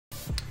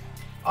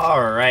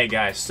Alright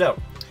guys,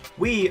 so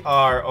we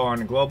are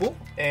on Global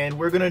and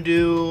we're gonna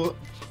do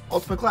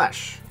Ultimate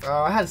Clash.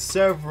 I had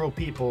several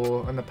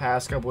people in the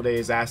past couple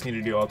days ask me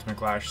to do Ultimate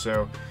Clash,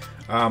 so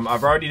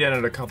I've already done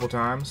it a couple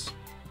times.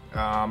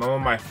 I'm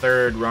on my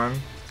third run.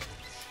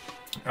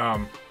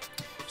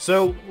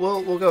 So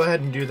we'll go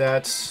ahead and do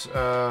that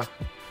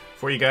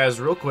for you guys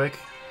real quick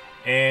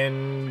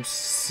and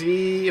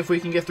see if we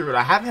can get through it.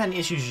 I haven't had any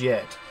issues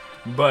yet,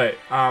 but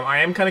I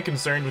am kind of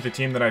concerned with the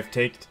team that I've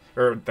taken,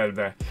 or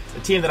the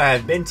team that I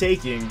have been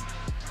taking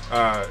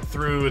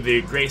through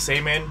the Great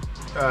Saiyaman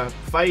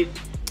fight.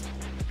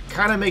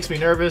 Kind of makes me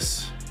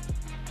nervous.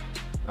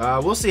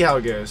 We'll see how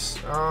it goes.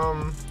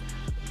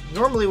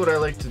 Normally what I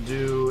like to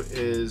do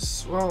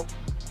is, well,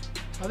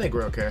 I think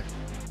we're okay.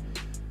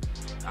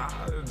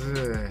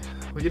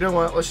 Well, you know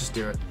what? Let's just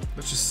do it.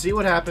 Let's just see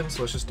what happens.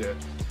 Let's just do it.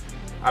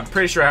 I'm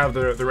pretty sure I have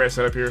the right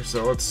setup here,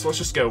 so let's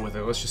just go with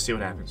it. Let's just see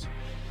what happens.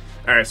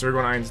 All right, so we're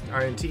going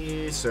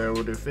INT. So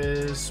we'll do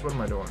Fizz. What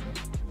am I doing?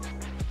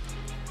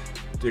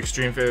 Do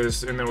Extreme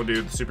Fizz, and then we'll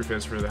do the Super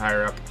Fizz for the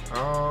higher up.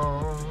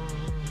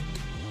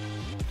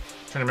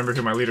 Trying to remember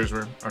who my leaders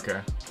were.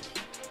 Okay.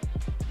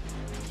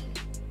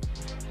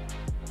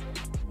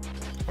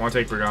 I want to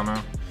take Bergamo.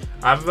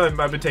 I've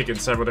been taking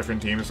several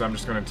different teams, so I'm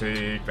just going to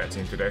take that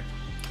team today.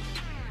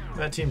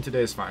 That team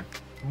today is fine.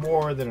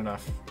 More than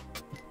enough.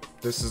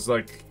 This is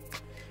like...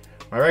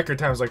 my record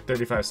time is like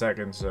 35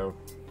 seconds, so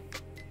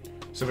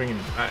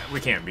we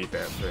can't beat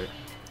that, but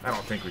I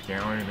don't think we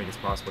can. I don't even think it's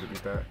possible to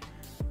beat that,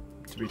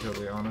 to be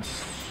totally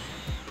honest.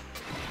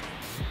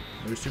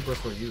 No super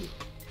for you.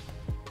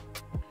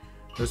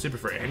 No super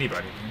for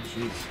anybody, man.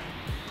 Jeez.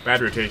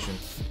 Bad rotation.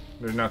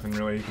 There's nothing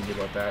really you can do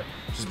about that.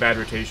 Just bad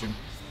rotation.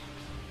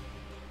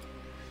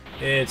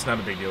 It's not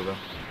a big deal, though.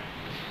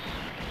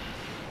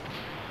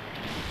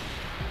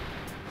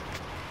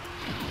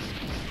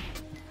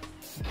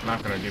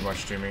 Not gonna do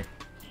much to me.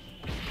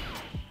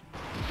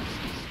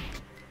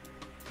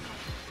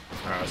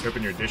 I was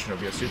hoping your addition would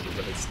be a super,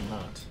 but it's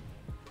not.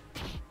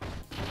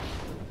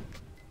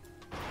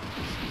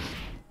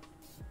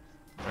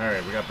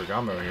 Alright, we got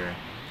Bergamo here.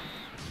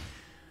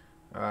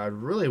 I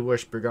really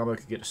wish Bergamo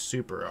could get a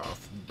super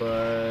off,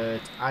 but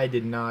I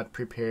did not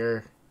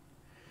prepare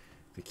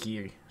the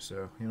key,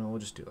 so, you know, we'll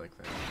just do it like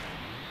that.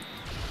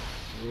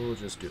 We'll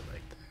just do it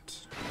like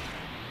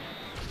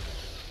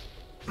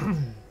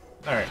that.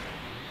 Alright.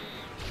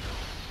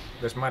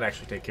 This might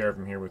actually take care of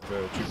him here with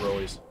the two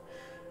Broly's,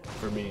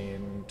 for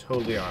being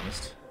totally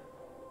honest.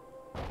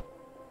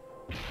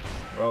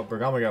 Well,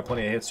 Bergamo got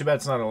plenty of hits. Too bad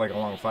it's not like a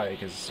long fight,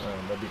 because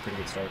that'd be a pretty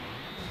good start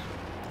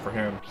for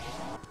him.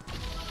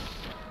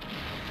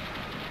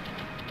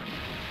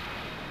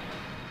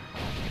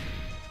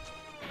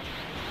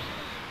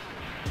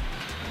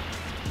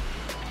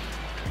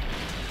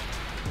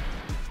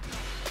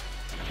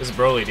 This is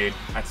Broly, dude.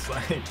 That's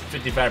like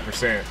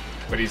 55%,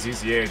 but he's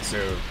ECA'd,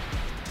 so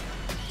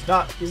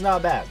he's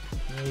not bad.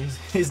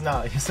 He's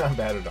not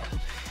bad at all.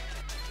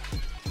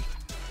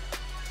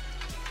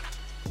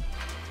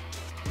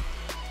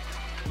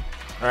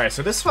 All right,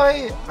 so this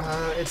fight,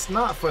 it's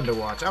not fun to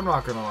watch. I'm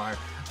not gonna lie.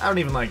 I don't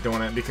even like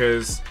doing it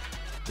because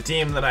the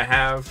team that I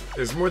have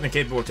is more than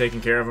capable of taking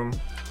care of him,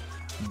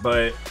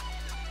 but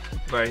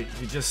like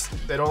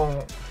they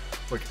don't.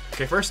 Like,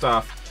 okay, first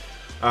off,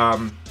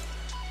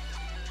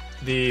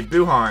 the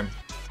Buhan,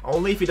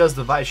 only if he does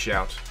the Vice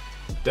Shout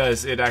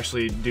does it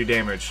actually do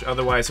damage.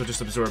 Otherwise, he'll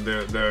just absorb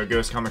the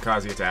Ghost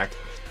Kamikaze attack.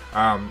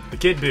 The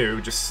Kid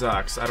Buu just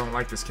sucks. I don't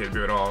like this Kid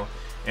Buu at all.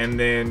 And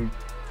then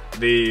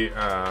the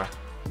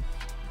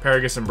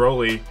Paragus and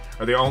Broly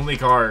are the only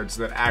cards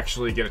that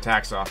actually get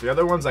attacks off. The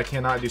other ones I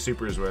cannot do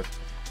supers with.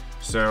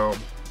 So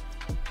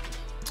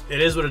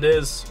it is what it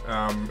is.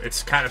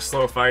 It's kind of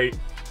slow fight,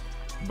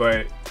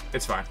 but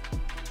it's fine.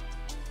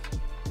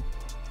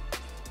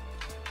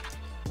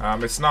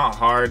 It's not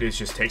hard, it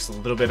just takes a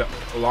little bit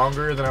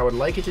longer than I would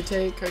like it to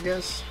take, I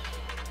guess.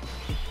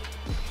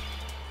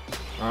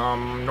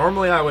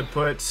 Normally I would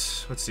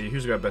put, let's see,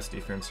 who's got best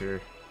defense here?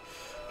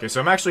 Okay,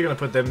 so I'm actually going to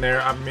put them there.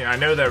 I mean, I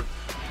know that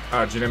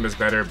Janemba's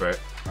better,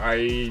 but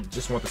I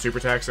just want the super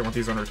attacks. I want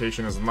these on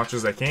rotation as much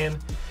as I can.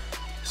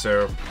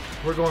 So,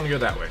 we're going to go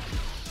that way.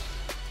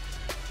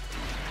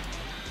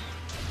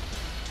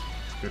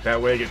 Do it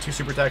that way, get two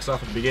super attacks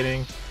off at the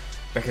beginning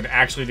that can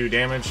actually do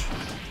damage.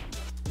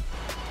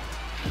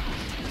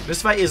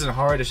 This fight isn't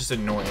hard, it's just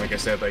annoying, like I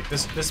said. Like,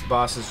 this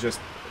boss is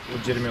just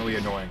legitimately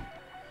annoying.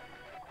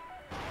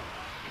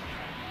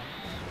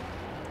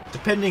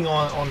 Depending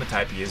on the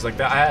type he is. Like,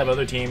 I have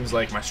other teams,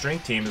 like my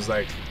strength team is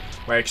like,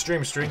 my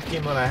extreme strength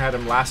team when I had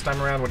him last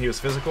time around when he was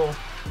physical,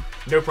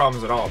 no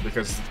problems at all,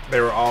 because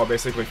they were all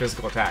basically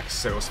physical attacks,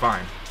 so it was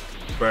fine.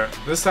 But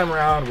this time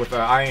around with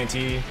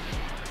INT,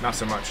 not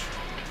so much.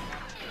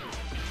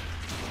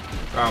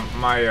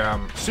 My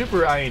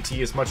super INT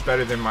is much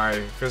better than my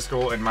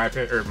physical, my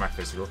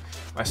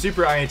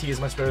super INT is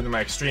much better than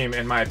my extreme,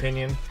 in my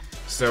opinion.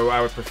 So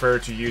I would prefer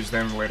to use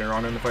them later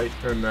on in the fight,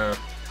 in the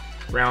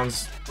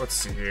rounds. Let's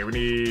see here.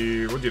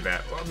 We'll do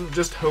that. Well, I'm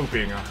just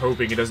hoping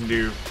it doesn't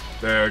do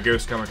the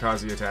Ghost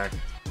Kamikaze attack.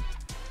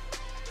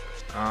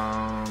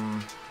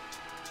 I'm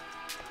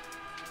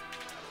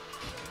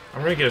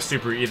gonna get a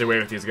super either way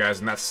with these guys,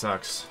 and that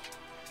sucks.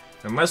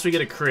 Unless we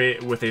get a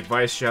crit with a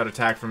Vice Shout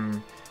attack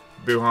from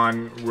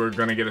Buhan, we're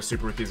gonna get a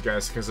super with these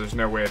guys, because there's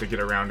no way to get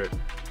around it.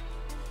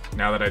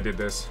 Now that I did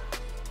this,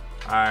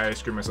 I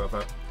screwed myself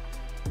up.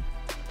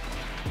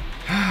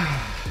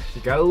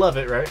 You gotta love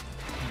it, right?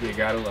 You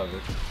gotta love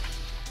it.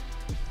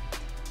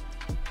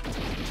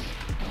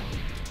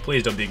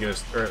 Please don't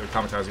Degus or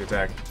Kamikaze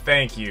attack.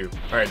 Thank you.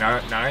 Alright,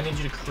 now I need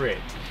you to crit.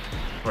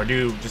 Or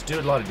just do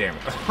a lot of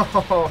damage.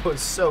 Oh,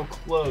 it's so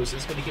close.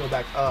 It's gonna heal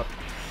back up.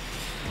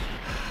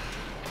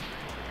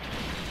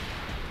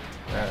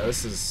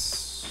 This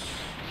is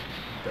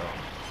dumb.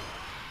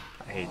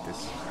 I hate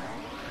this.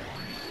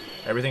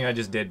 Everything I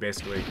just did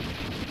basically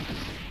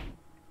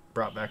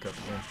brought back up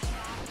again.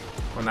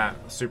 On that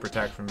super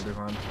attack from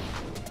Buhan.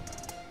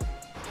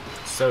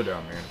 So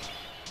dumb, man.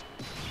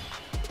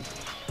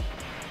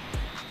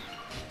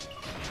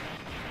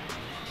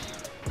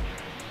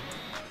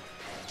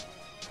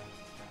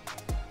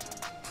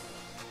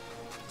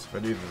 So if I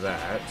do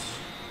that,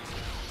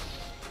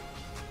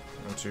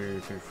 1, 2,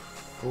 3,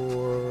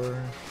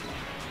 4.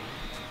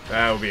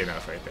 That will be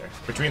enough right there.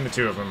 Between the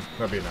two of them,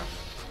 that'll be enough.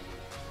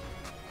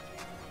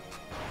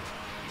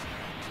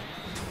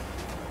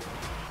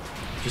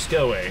 Just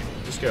go away.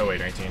 Just go away,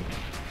 19.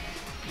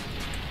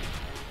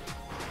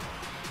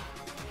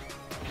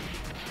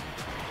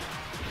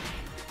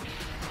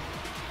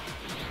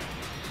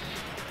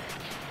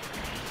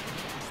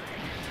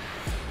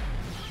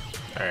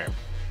 Alright.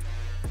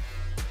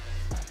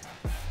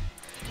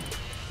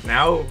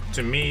 Now,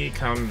 to me,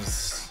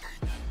 comes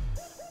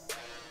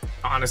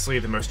honestly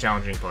the most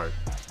challenging part,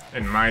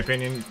 in my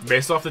opinion,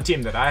 based off the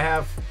team that I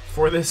have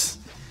for this.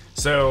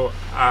 So,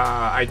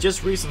 I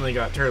just recently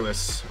got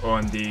Turles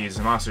on the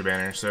Zamasu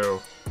banner,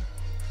 so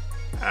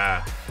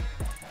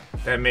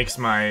that makes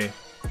my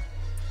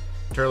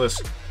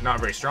Turles not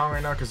very strong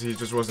right now because he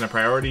just wasn't a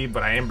priority,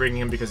 but I am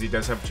bringing him because he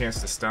does have a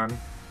chance to stun.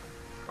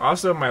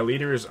 Also, my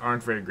leaders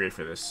aren't very great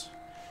for this.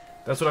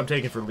 That's what I'm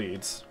taking for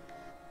leads.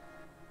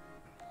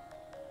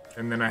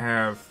 And then I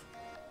have...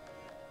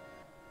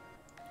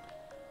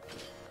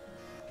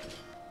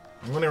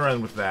 I'm going to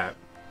run with that.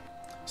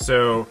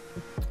 So...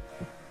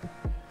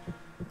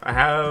 I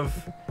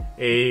have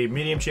a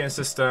medium chance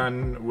to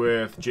stun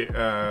with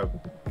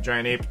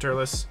Giant Ape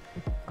Turles.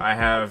 I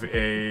have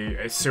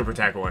a super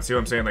tackle one. See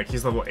what I'm saying? Like,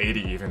 he's level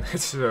 80 even.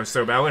 so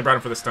but I only brought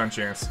him for the stun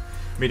chance.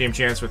 Medium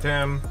chance with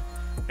him.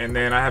 And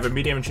then I have a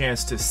medium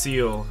chance to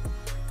seal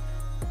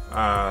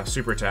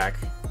super attack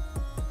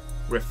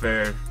with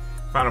the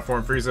Final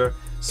Form Frieza.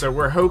 So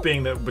we're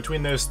hoping that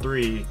between those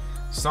three,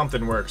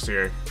 something works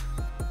here.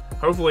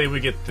 Hopefully we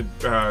get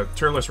the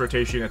Turles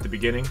rotation at the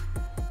beginning.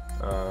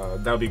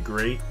 That would be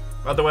great.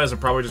 Otherwise, I'm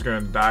probably just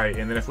going to die.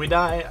 And then if we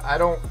die, I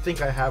don't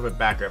think I have a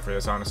backup for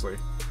this, honestly.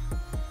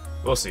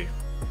 We'll see.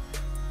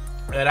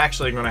 And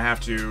actually, I'm going to have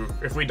to...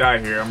 If we die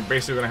here, I'm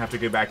basically going to have to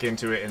get back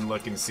into it and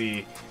look and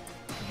see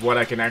what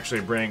I can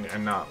actually bring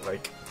and not,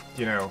 like,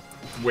 you know,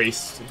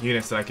 waste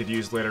units that I could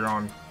use later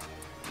on.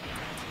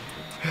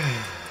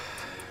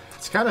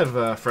 It's kind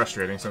of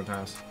frustrating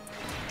sometimes.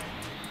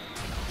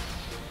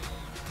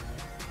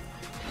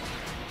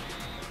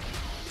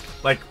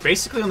 Like,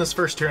 basically on this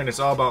first turn,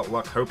 it's all about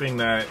luck, hoping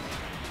that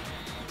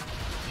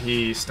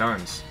he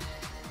stuns.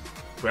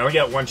 We only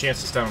got one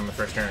chance to stun on the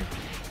first turn.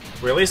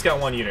 We at least got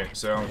one unit,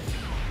 so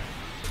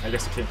I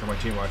guess it can't come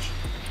too much.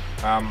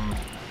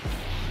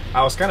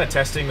 I was kind of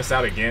testing this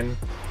out again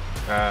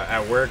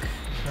at work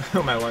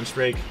on my lunch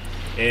break,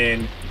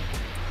 and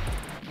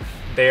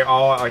they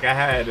all, like, I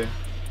had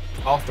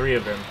all three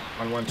of them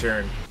on one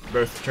turn,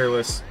 both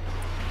Turles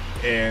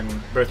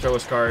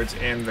cards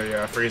and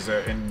the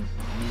Frieza, and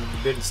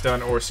didn't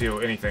stun or seal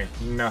anything.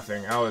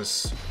 Nothing. I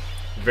was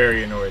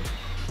very annoyed.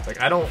 Like,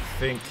 I don't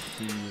think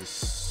he's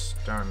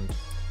stunned.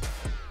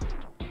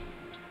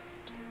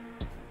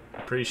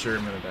 I'm pretty sure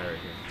I'm gonna die right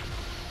here.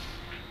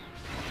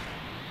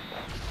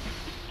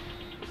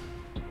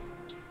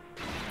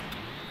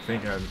 I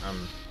think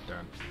I'm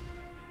done.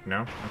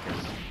 No? Okay.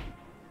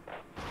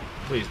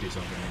 Please do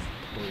something.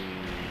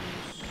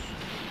 Please.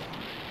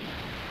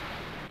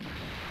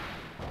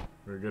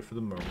 We're good for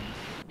the moment.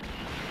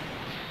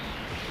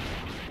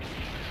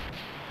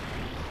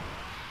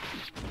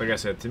 Like I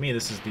said, to me,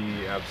 this is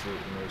the absolute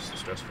most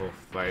stressful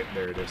fight.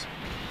 There it is.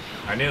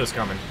 I knew it was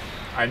coming.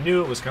 I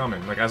knew it was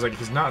coming. Like, I was like,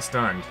 he's not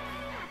stunned.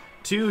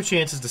 2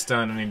 chances to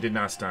stun, and he did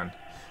not stun.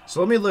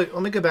 So let me look.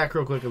 Let me go back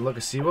real quick and look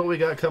and see what we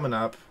got coming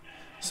up,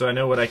 so I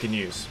know what I can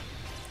use.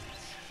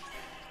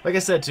 Like I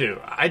said too,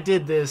 I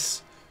did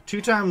this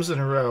 2 times in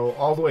a row,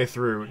 all the way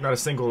through, not a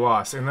single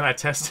loss, and then I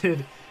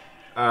tested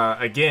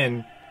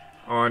again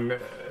on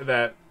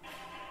that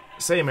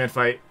Saiyaman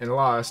fight and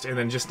lost, and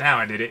then just now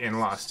I did it and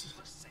lost.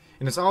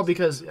 And it's all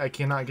because I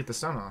cannot get the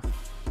stun off.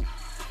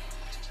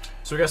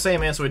 So we got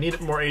Saiyaman, so we need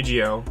more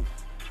AGL.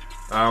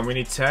 We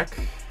need tech.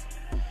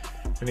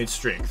 We need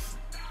strength.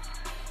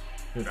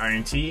 We need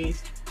INT,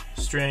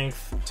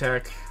 strength,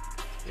 tech,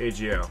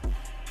 AGL.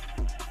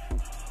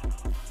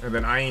 And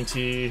then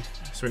INT,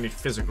 So we need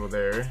physical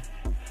there.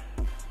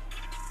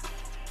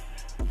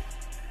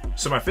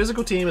 So my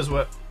physical team is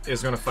what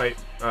is going to fight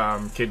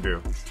Kid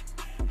Buu.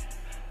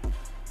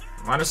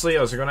 Honestly,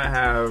 I was going to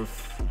have...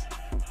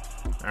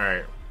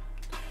 Alright.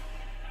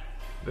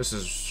 This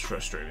is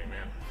frustrating,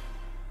 man.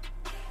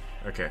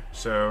 Okay,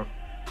 so...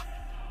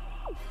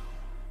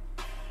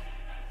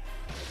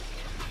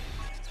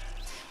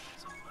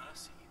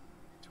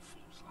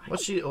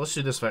 Let's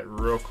do this fight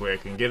real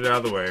quick and get it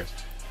out of the way.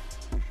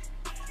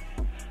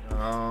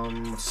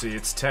 Let's see,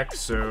 it's tech,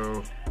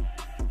 so...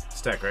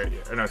 It's tech, right?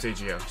 Yeah. Or no, it's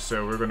AGL.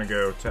 So we're gonna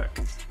go tech.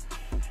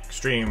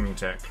 Extreme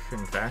tech,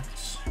 in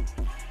fact.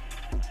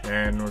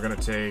 And we're gonna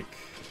take...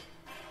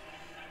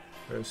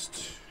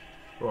 First...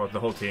 Well, the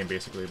whole team,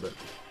 basically, but...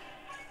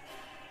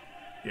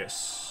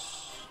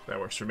 Yes. That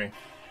works for me.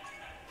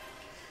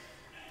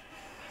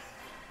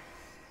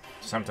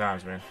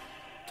 Sometimes, man.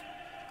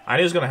 I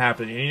knew it was gonna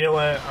happen. You know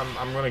what?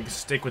 I'm gonna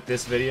stick with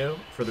this video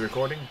for the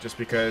recording, just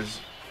because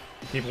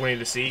people need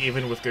to see,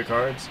 even with good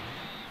cards,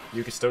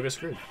 you can still get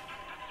screwed.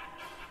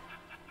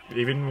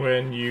 Even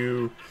when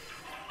you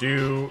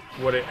do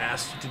what it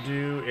asks you to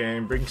do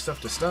and bring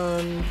stuff to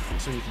stun,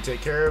 so you can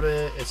take care of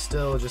it, it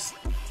still just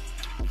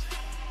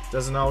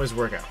doesn't always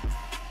work out.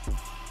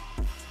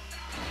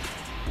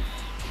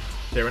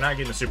 Okay, we're not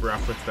getting a super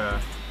off with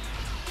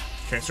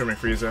Transforming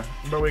Frieza,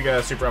 but we got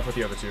a super off with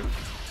the other two.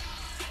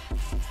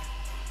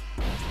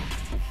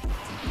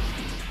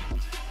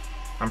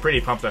 I'm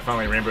pretty pumped I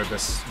finally rainbowed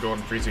this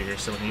golden Frieza here,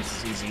 so when he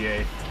uses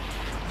EZA,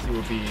 he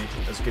will be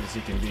as good as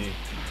he can be.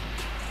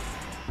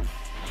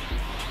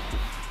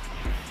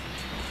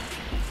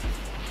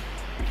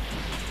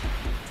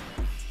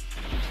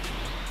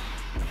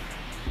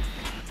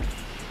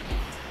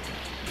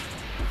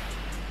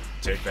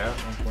 Take that,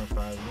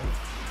 1.5.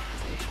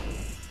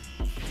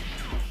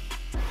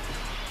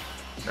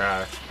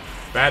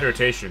 Bad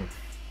rotation.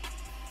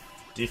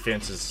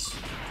 Defense is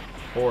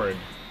horrid.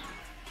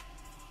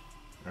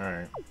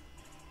 Alright.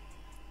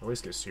 At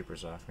least get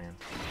supers off, man.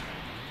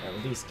 At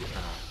least get...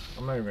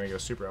 I'm not even gonna go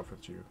super off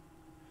with you.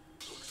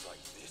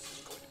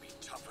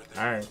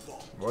 Alright,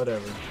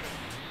 whatever.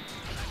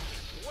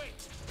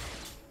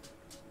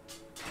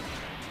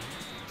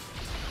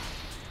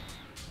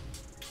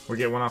 We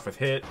get one off with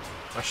hit.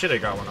 I should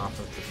have got one off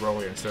with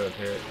Broly instead of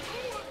hit.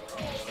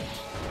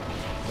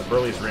 The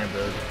Broly's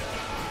rainbowed.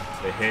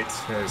 The hit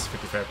has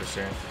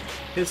 55%.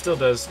 Hit still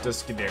does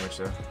good damage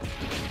though.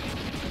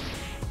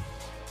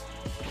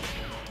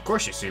 Of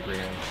course you super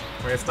him.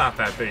 I mean, it's not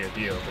that big a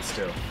deal, but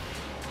still.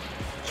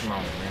 Come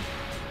on, man.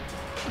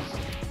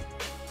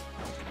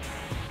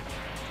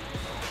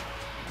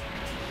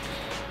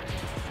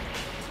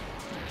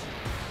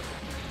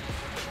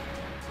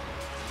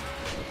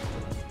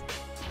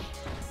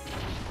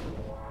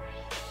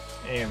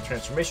 And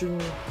transformation.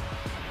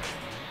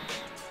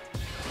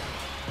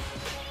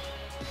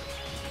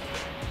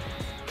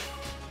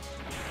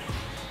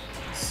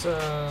 Let's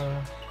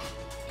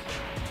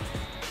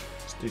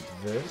do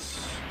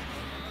this.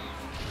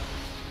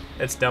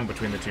 It's done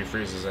between the two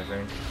freezes, I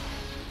think.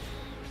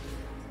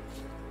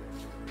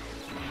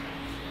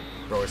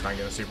 Broly's not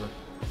getting a super.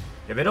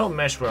 Yeah, they don't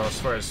mesh well as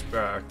far as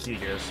Ki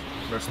goes.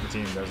 Most of the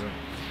team doesn't.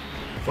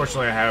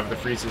 Fortunately, I have the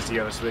freezes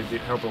together, so they do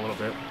help a little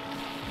bit.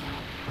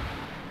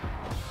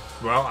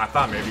 Well, I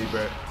thought maybe,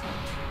 but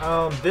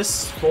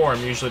this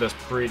form usually does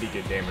pretty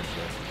good damage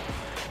though.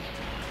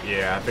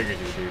 Yeah, I figured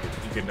you would do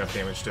good enough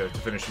damage to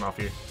finish him off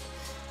here.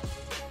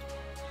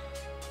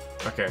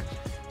 Okay,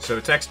 so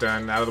the tech's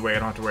done, out of the way, I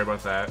don't have to worry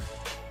about that.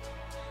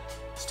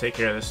 Let's take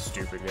care of this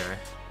stupid guy. I'm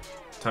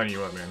telling you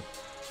what, man.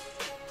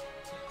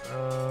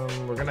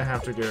 We're gonna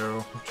have to go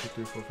 1, 2,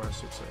 3, 4, 5,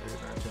 6, 7, 8,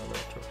 9, 10,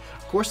 11, 12.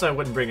 Of course I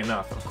wouldn't bring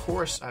enough. Of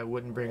course I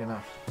wouldn't bring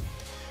enough.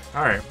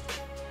 Alright.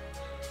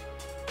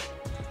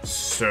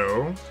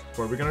 So,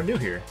 what are we gonna do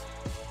here?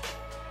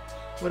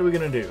 What are we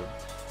gonna do?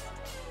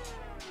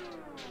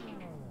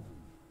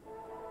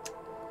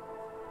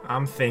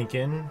 I'm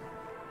thinking...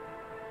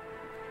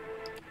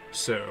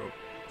 So,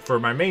 for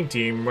my main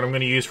team, what I'm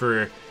gonna use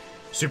for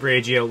Super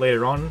AGL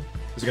later on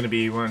is gonna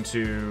be 1,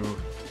 2...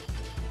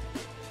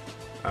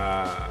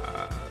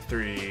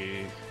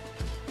 3,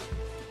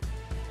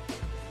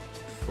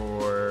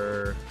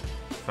 4,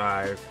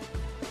 5,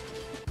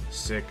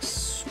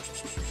 6,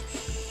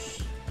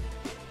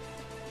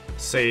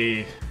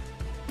 say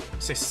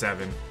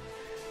 7.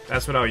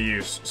 That's what I'll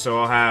use. So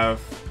I'll have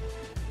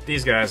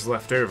these guys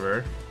left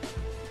over,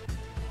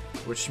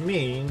 which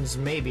means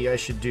maybe I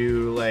should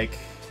do like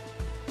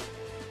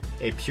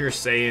a pure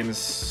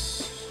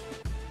Saiyans.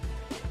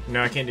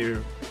 No, I can't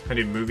do. I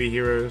do movie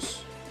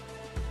heroes.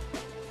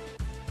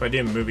 If I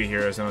do movie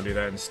heroes, then I'll do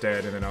that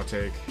instead, and then I'll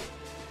take...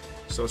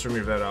 So let's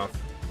remove that off.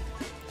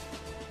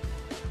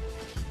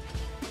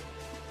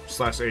 /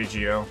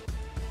 AGL.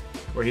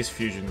 Well, he's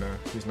Fusion, though.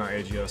 He's not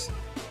AGL.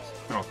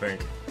 I don't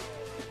think.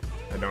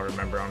 I don't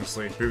remember,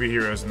 honestly. Movie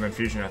heroes and then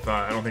Fusion, I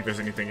thought. I don't think there's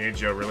anything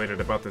AGL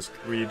related about this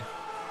read.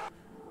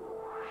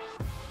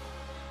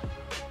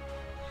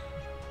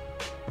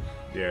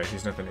 Yeah,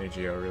 he's nothing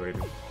AGL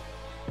related.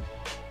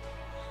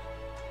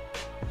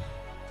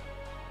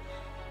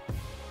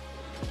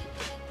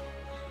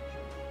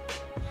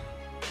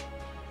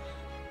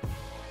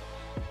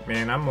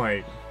 Man, I'm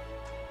like...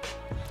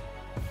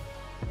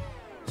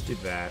 Let's do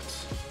that.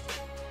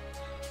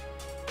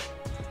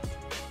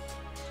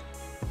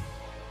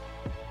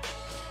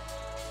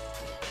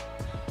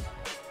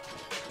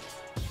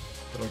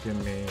 That'll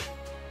give me...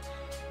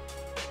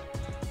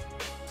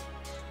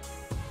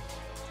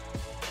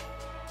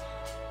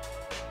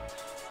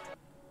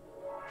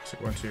 It's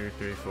like 1, 2,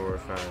 3, 4,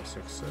 5,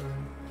 6,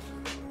 7.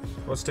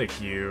 Let's take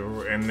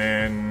you, and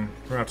then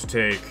we're gonna have to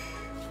take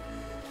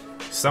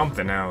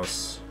something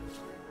else.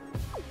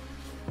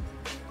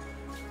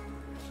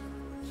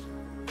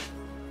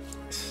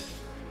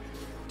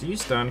 Do you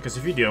stun? Because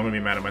if you do, I'm gonna be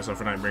mad at myself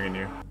for not bringing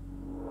you.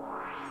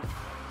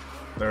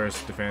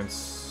 There's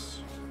defense.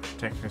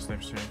 Attack defense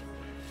 90%.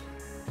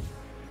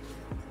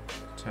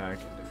 Attack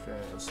and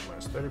defense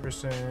minus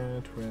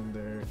 30% when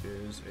there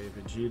is a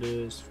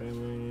Vegeta's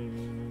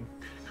family.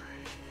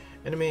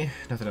 Enemy,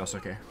 nothing else,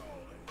 okay.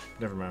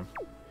 Never mind.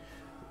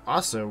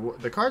 Also,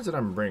 the cards that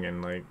I'm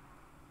bringing, like...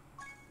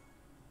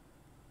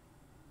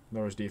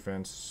 Lowers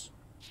defense.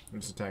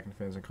 There's attack and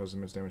defense and causes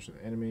immense damage to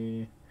the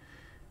enemy.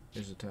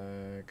 There's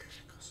attack,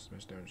 causes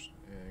immense damage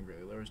and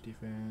greatly lowers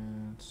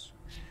defense.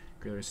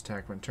 Greatly lowers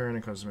attack when turn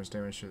and causes immense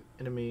damage to the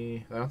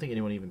enemy. I don't think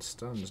anyone even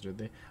stuns, did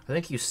they? I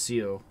think you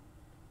seal.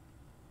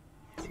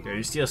 Yeah,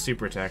 you steal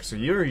super attack, so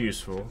you're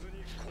useful.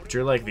 But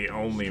you're like the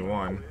only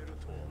one.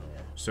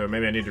 So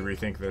maybe I need to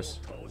rethink this.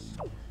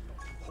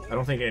 I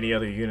don't think any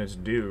other units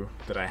do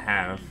that I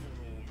have.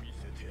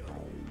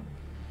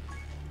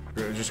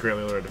 Just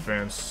greatly lower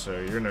defense, so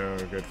you're no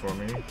good for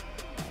me.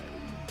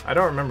 I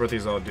don't remember what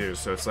these all do,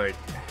 so it's like...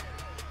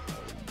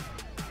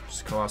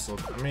 Just colossal...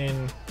 I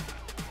mean...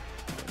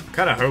 I'm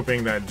kind of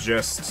hoping that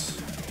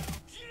just...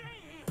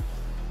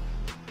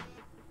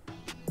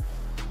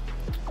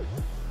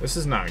 This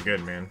is not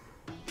good, man.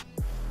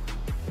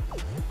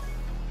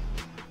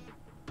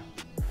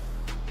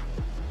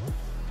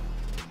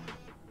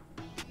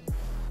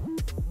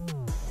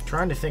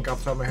 Trying to think off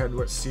the top of my head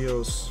what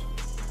seals...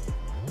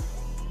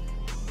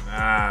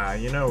 Ah,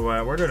 you know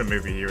what? We're gonna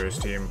move a heroes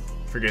team.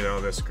 Forget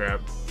all this crap.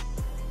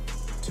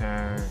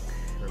 Attack,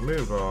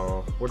 remove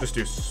all. We'll just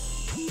do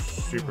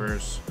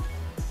supers,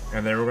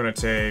 and then we're gonna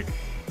take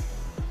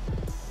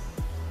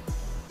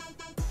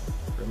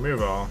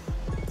remove all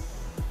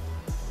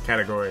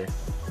category.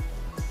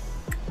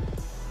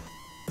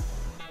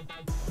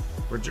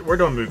 We're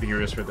doing move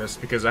heroes for this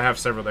because I have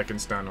several that can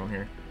stun on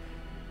here.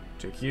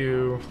 Take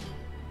you.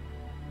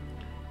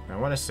 I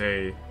want to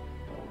say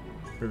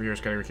move heroes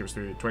category keeps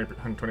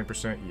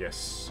 20%.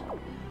 Yes.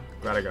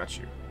 Glad I got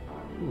you.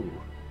 Ooh.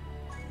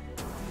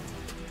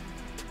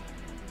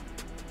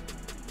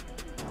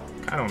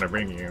 I don't want to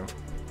bring you.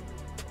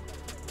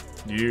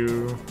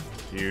 You.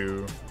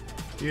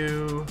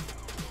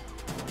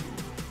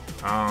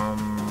 I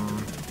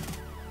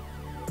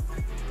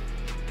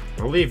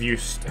believe you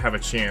have a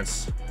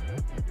chance.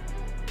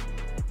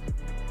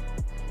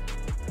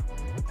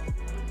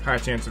 High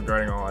chance of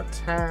guarding all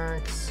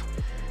attacks.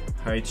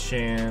 High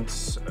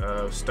chance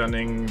of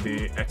stunning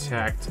the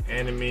attacked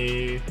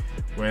enemy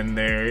when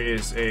there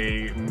is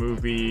a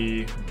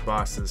movie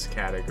bosses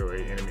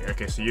category enemy.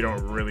 Okay, so you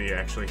don't really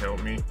actually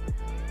help me.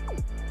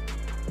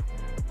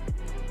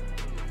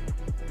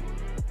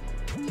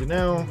 You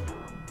know,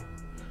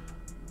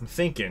 I'm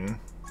thinking.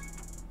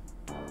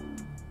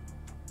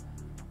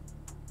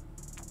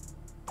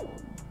 I'm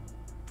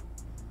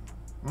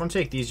gonna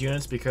take these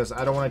units because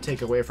I don't want to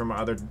take away from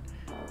other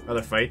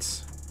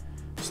fights.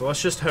 So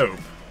let's just hope.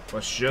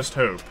 Let's just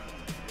hope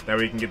that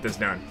we can get this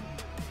done.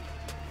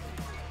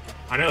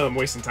 I know I'm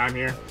wasting time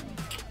here,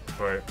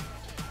 but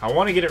I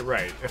want to get it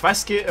right. If I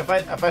screw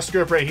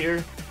up right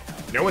here,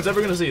 no one's ever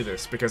gonna see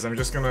this because I'm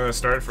just gonna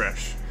start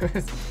fresh.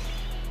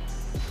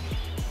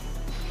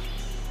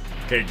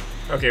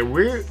 Okay,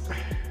 we're.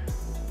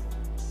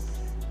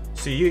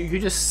 See, you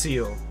just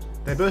seal.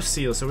 They both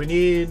seal, so we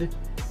need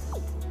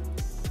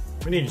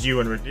you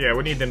and yeah,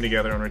 we need them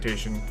together on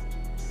rotation.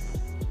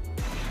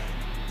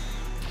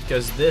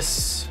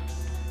 Because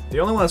the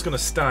only one that's gonna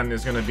stun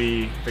is gonna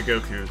be the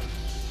Goku.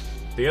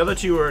 The other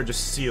two are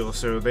just seal,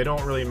 so they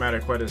don't really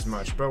matter quite as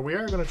much. But we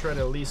are gonna try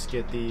to at least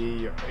get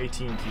the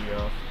 18 key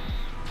off.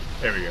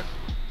 There we go.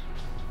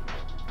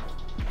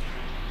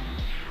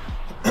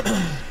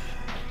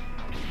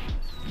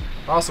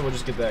 Also, we'll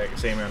just get that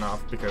same man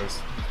off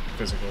because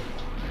physical.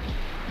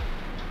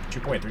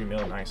 2.3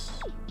 mil, nice.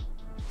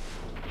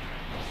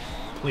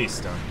 Please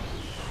stun.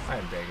 I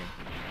am begging.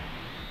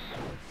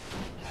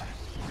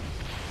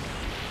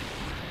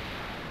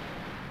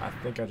 I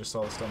think I just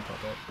saw the stun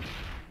pop up.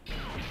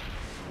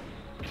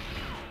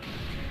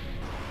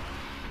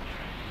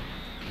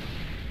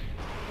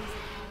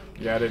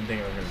 Yeah, I didn't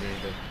think it was going to be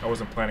good. I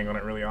wasn't planning on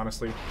it really,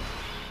 honestly.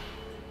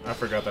 I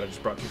forgot that I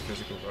just brought 2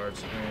 physical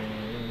guards,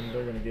 and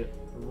they're going to get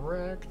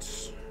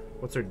wrecked.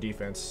 What's their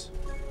defense?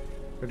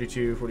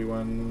 32,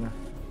 41.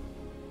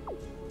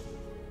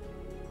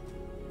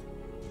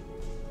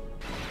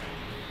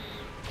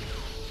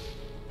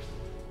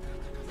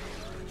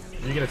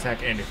 You can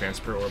attack and defense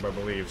per orb, I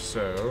believe,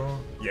 so...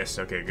 Yes,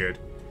 okay, good.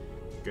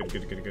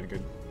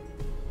 Good.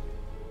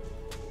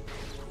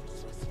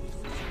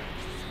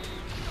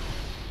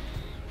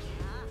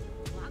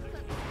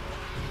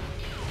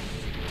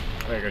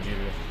 There you go,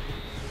 Vegeta.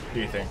 Do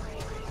you think?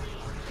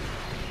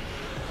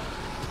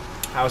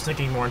 I was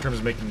thinking more in terms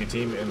of making a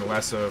team and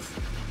less of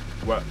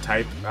what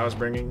type I was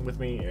bringing with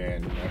me,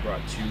 and I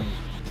brought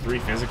 3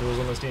 physicals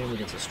on this team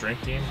against a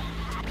strength team.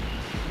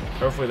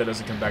 Hopefully that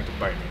doesn't come back to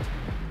bite me.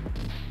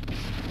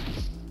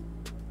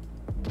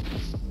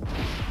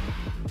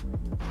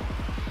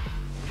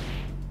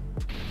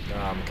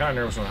 I'm kind of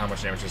nervous on how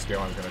much damage this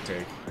Gohan's going to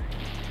take,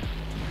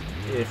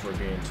 if we're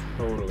being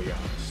totally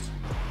honest.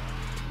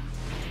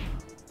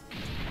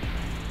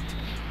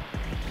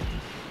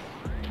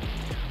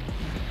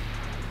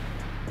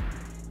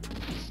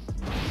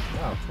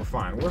 Oh, we're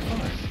fine. We're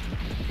fine.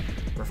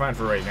 We're fine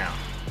for right now.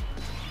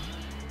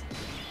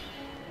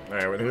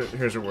 Alright,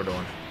 here's what we're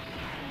doing.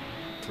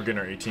 We're getting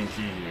our 18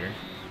 key here.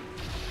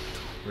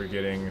 We're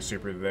getting a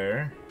super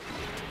there.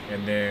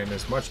 And then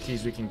as much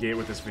keys we can get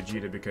with this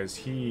Vegeta because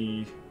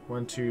he...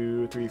 1,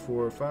 2, 3,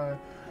 4, 5. 2, 3, 4, 5,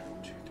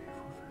 6,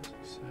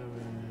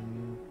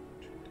 7.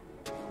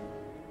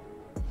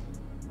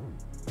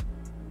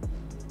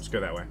 Let's go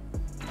that way.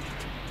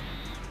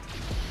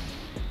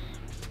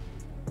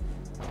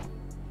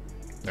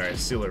 Alright,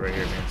 seal it right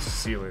here, man.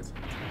 Seal it.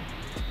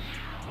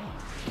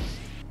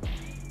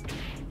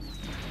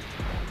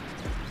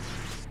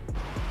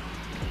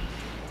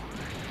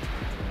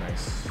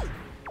 Nice.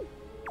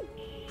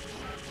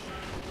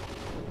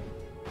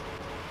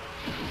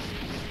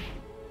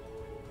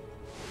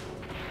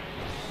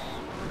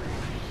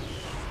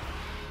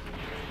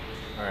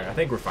 Alright, I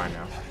think we're fine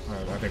now.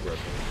 I think we're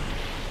okay.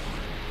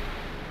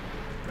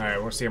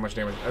 Alright, we'll see how much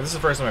damage. This is the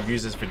first time I've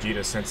used this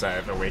Vegeta since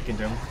I've awakened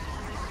him.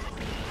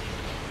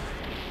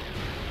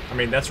 I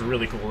mean, that's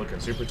really cool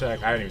looking super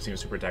attack. I haven't even seen a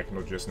super attack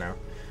until just now.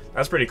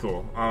 That's pretty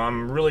cool.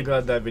 I'm really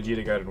glad that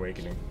Vegeta got an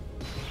awakening.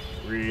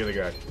 Really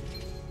good.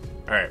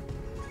 Alright.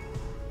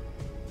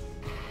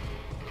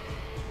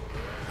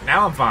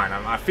 Now I'm fine.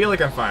 I feel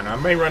like I'm fine. I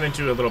may run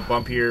into a little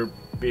bump here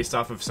based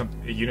off of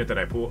a unit that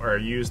I pull or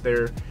used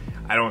there.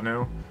 I don't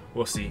know.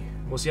 We'll see.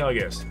 We'll see how it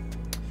goes.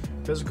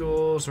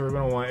 Physical, so we're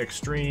going to want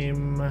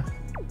extreme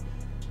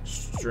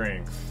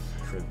strength.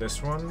 For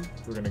this one,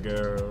 we're going to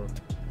go...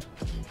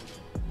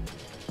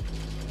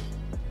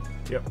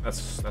 Yep,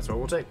 that's what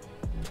we'll take.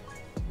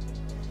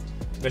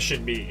 This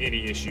shouldn't be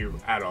any issue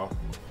at all.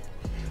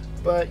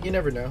 But you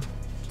never know.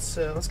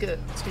 So let's get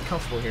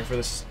comfortable here for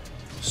this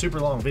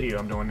super long video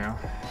I'm doing now.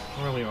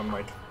 We're only on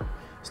like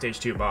stage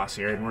 2 boss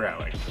here, and we're at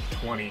like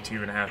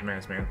 22.5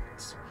 minutes, man.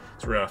 It's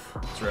rough.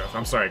 It's rough.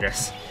 I'm sorry,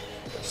 guys.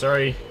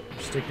 Sorry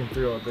for sticking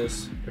through all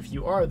this. If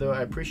you are, though,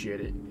 I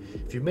appreciate it.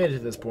 If you've made it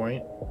to this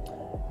point,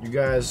 you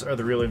guys are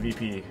the real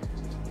MVP.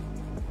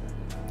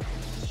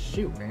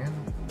 Shoot, man.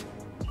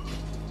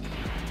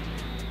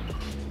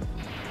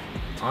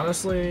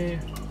 Honestly,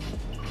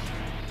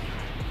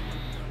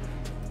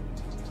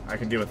 I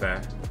can deal with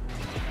that.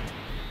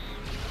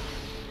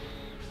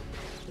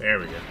 There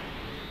we go.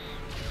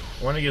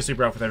 I want to get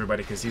super off with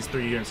everybody because these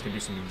 3 units can do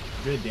some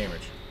good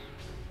damage.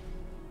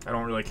 I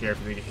don't really care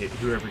if they get hit.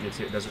 Whoever gets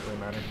hit doesn't really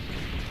matter.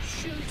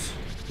 Shoot.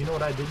 You know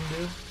what I didn't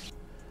do?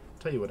 I'll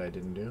tell you what I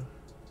didn't do.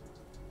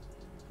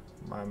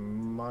 My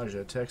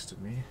Maja texted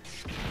me.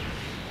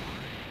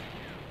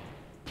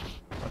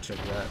 I'll check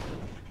that.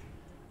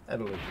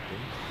 That'll look good.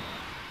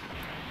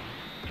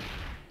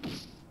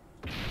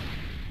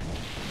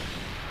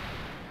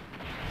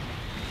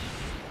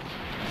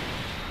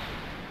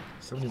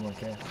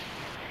 71k.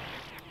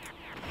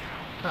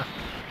 Huh.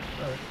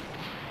 Alright.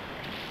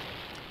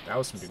 That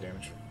was some good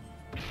damage.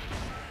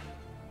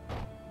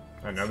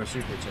 Another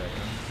super attack,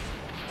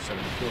 huh?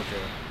 74k.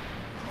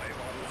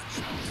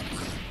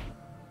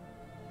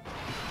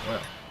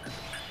 Well.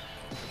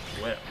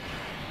 Well.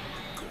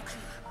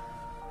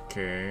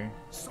 Okay.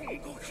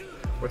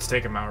 Let's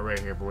take him out right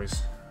here,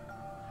 boys.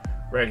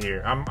 Right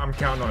here. I'm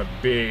counting on a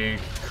big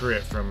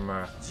crit from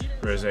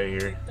Rose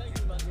here.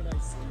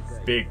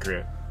 Big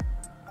crit.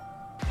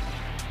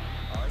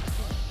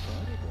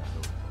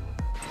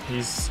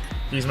 He's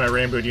my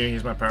rainbow unit.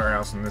 He's my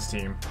powerhouse in this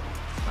team.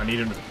 I need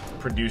him to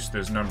produce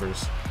those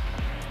numbers.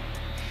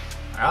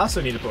 I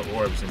also need to put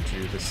orbs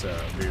into this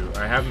Boo.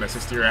 I have him at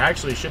 60, or I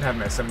actually should have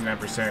him at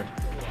 79%,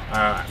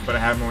 but I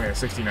have him only at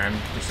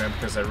 69%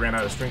 because I ran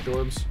out of strength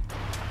orbs.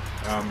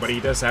 But he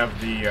does have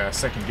the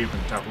second dupe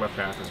in the top left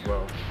half as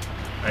well.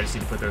 I just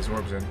need to put those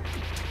orbs in.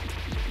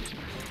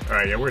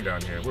 Alright, yeah, we're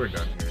done here. We're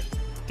done here.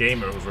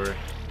 Game over.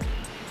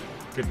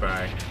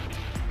 Goodbye.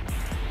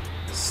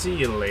 See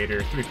you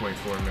later.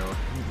 3.4 mil.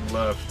 You'd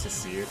love to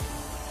see it.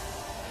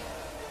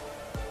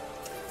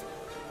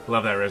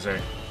 Love that Rose.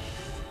 And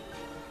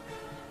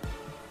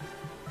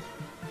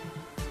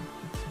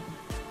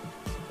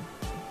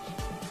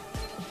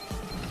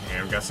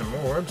we got some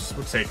more orbs.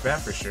 We'll take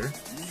that for sure.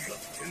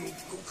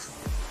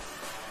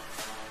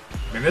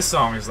 Man, this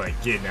song is like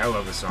getting. I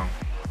love this song.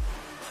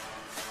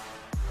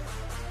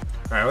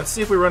 Alright, let's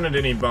see if we run into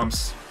any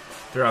bumps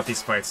throughout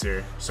these fights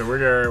here. So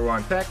we're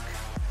on tech.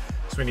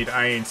 So we need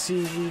INT.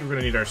 We're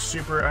gonna need our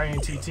super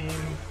INT team.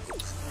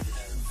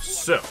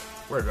 So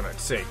we're gonna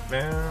take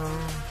them.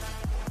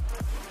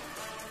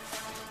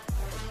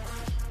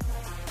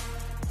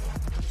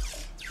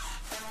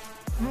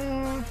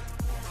 Do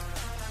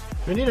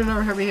we need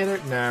another heavy hitter?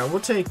 No, we'll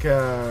take,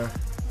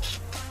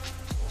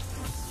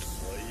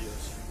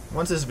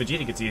 once this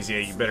Vegeta gets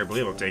easy, you better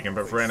believe I'll take him,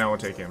 but for right now, we'll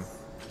take him.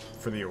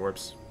 For the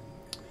orbs.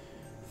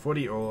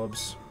 40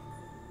 orbs.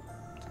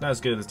 It's not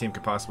as good as this team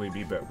could possibly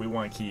be, but we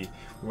want key.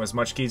 We want as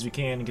much key as we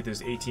can and get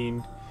this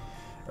 18,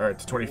 or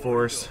to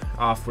 24s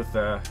off with,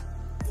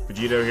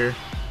 Vegito here.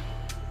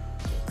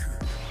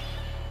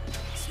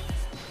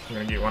 We're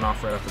gonna get one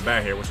off right off the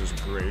bat here, which is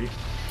great.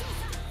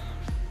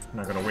 I'm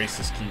not gonna waste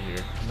this key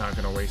here. I'm not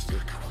gonna waste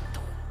it.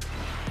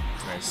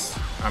 Nice.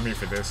 I'm here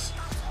for this.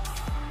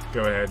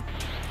 Go ahead.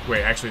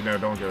 Wait, actually, no,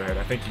 don't go ahead.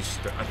 I think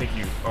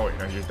you. Oh wait,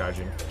 no, you're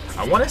dodging.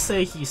 I want to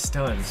say he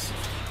stuns,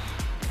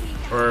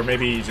 or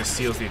maybe he just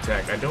seals the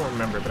attack. I don't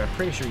remember, but I'm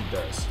pretty sure he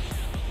does.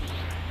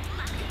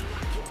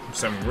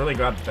 So I'm really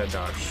glad that that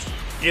dodged.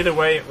 Either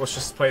way, let's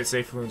just play it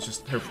safely. Let's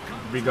just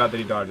be glad that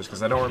he dodges,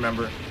 because I don't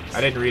remember. I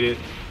didn't read it.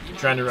 I'm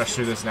trying to rush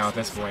through this now at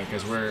this point,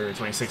 because we're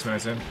 26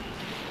 minutes in.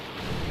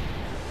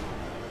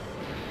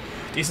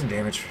 Decent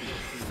damage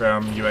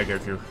from UI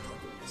Goku.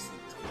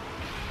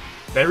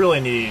 They really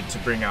need to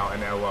bring out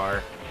an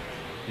LR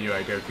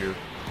UI Goku.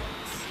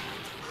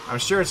 I'm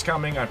sure it's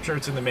coming. I'm sure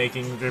it's in the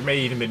making. There may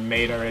even been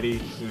made already.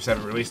 We just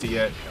haven't released it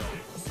yet.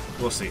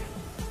 We'll see.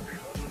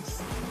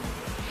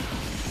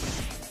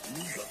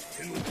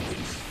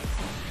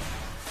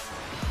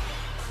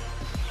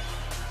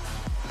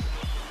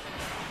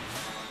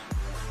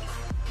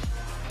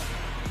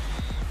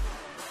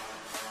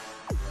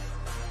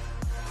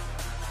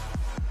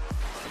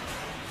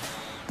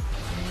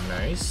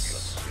 Nice.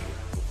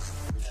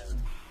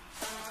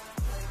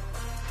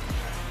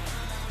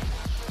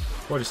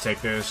 We'll just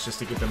take this just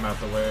to get them out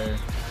the way.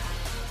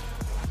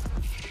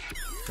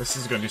 This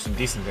is going to do some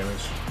decent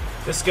damage.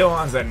 This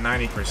Gohan's at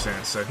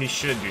 90%, so he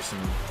should do some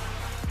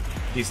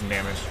decent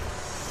damage.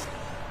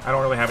 I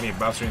don't really have any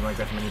buffs or anything like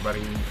that from anybody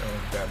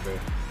that big.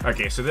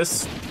 Okay, so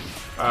this,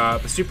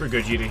 the Super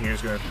Gogeta here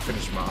is going to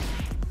finish him off.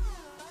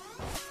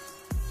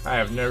 I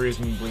have no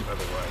reason to believe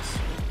otherwise.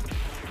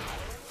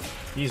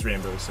 He's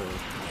Rainbow, so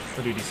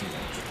he'll do decent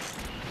damage.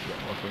 Yeah,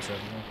 1.7.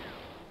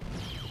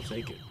 We'll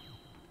take it.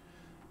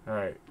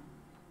 Alright.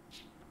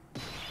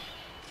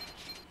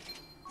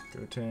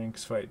 Go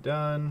tanks, fight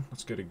done.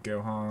 Let's go to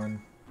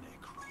Gohan.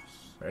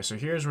 Alright, so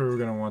here's where we're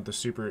going to want the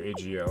Super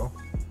AGL.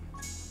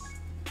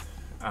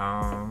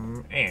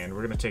 And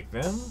we're going to take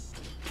them.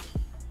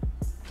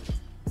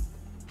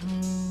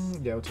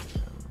 Yeah, we'll take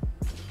them.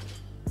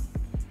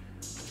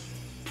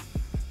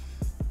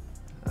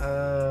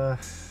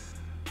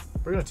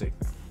 We're going to take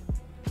them.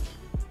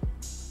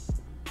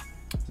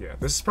 Yeah,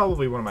 this is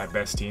probably one of my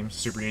best teams,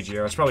 Super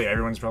AGL. It's probably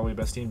everyone's probably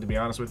best team, to be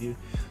honest with you.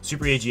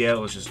 Super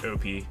AGL is just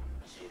OP.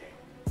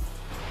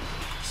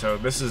 So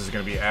this is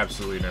going to be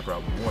absolutely no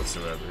problem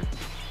whatsoever.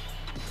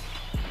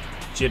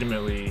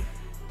 Legitimately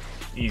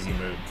easy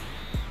move.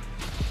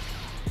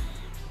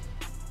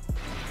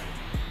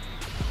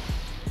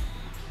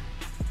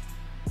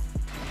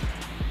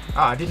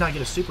 Ah, I did not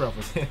get a super off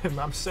with him.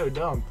 I'm so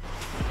dumb.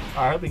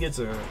 I hope he gets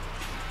a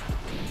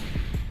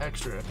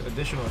extra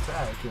additional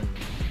attack and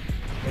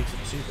makes it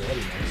a super.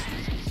 That'd be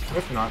nice.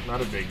 If not, not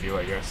a big deal,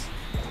 I guess.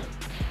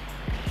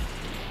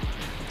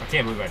 I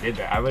can't believe I did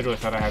that. I literally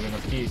thought I had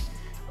enough key.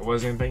 I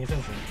wasn't even paying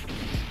attention.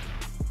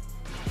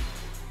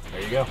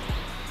 There you go.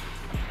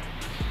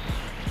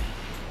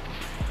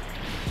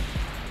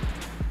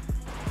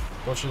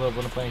 Don't you love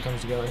when a plan comes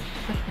together?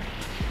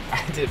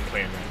 I didn't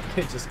plan that.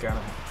 It just kind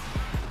of...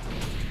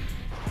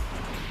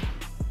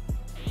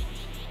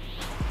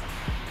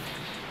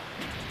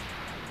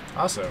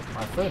 Also,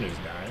 my phone is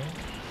dying.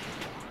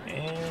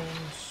 And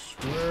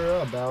we're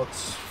about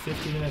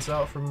 50 minutes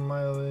out from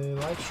my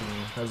live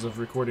stream as of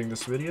recording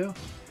this video.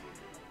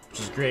 Which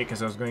is great,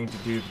 because I was going to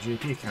do the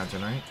JP account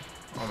tonight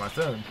on my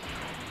phone.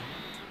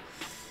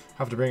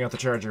 Have to bring out the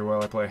charger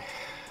while I play.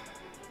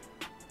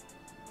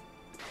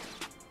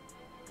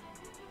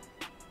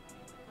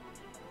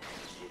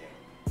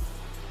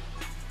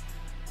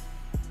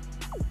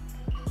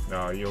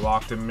 Oh, you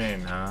locked him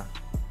in, huh?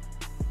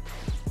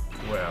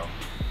 Well,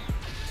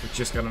 we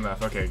just got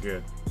enough. Okay,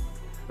 good.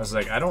 I was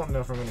like, I don't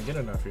know if I'm going to get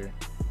enough here.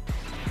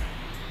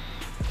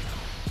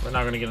 We're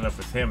not going to get enough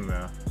with him,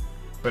 though.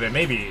 But it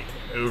may be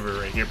over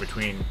right here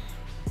between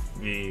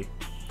the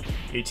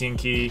 18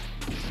 key.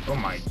 Oh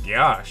my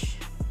gosh.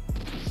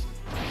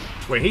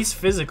 Wait, he's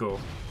physical.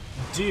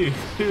 Dude,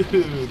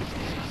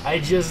 I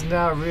just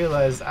now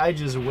realized I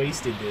just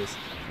wasted this.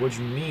 Which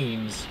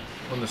means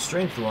on the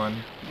strength one,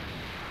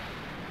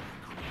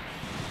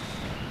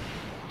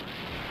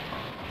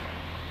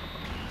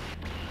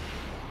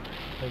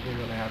 I think we're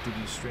going to have to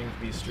do strength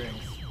be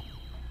strength.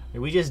 I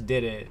mean, we just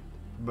did it,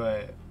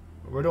 but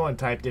we're doing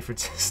type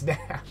differences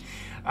now.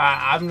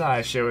 I'm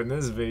not showing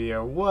this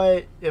video.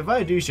 What? If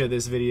I do show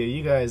this video,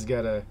 you guys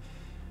gotta...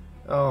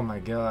 Oh my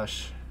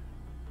gosh.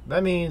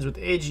 That means with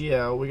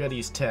AGL, we gotta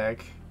use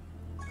tech.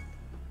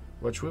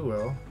 Which we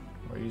will.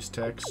 We'll use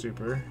tech,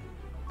 super.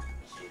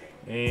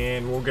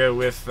 And we'll go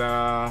with,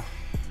 I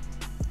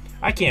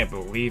can't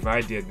believe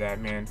I did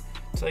that, man.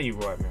 Tell you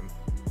what, man.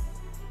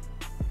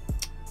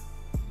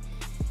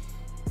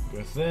 Go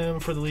with them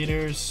for the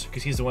leaders,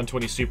 because he's the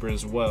 120 super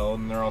as well,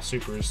 and they're all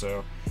supers,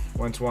 so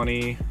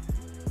 120.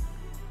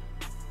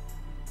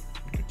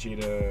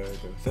 Vegeta,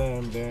 go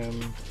with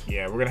them.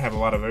 Yeah, we're gonna have a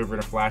lot of over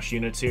to flash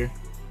units here.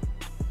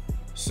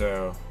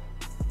 So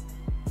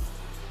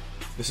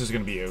this is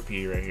gonna be OP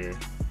right here.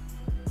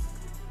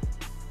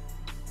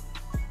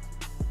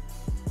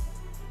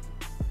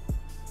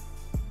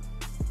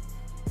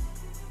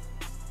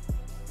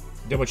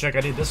 Double check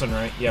I did this one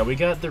right. Yeah, we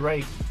got the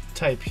right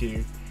type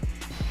here.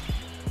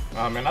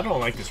 Man, I don't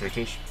like this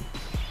rotation.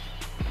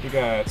 You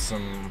got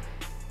some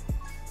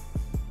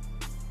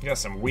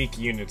weak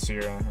units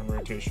here on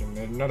rotation.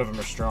 None of them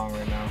are strong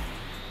right now.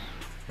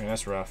 Man,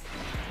 that's rough.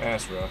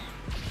 That's rough.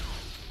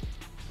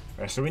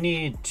 Alright, so we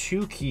need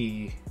 2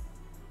 key.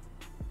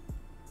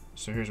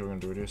 So here's what we're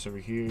gonna do. We'll do this over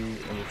here,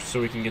 so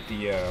we can get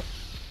the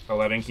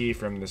 11 key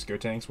from this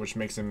Gotenks, which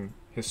makes him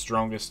his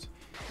strongest.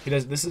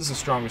 This is the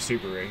strongest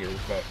super right here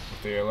with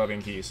the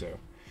 11 key. So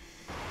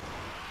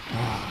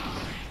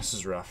this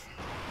is rough.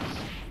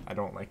 I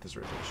don't like this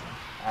rotation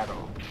at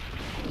all.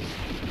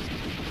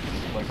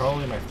 Like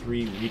probably my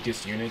 3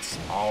 weakest units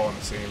all on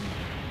the same.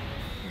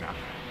 Nah,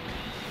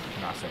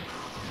 nothing.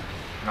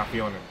 Not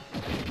feeling it.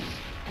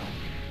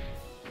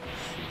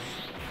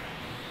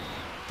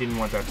 Didn't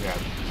want that to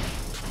happen.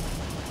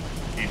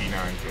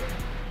 89k.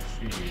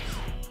 Jeez.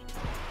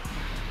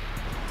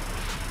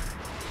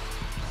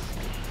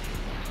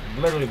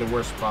 Literally the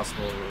worst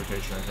possible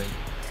rotation, I think.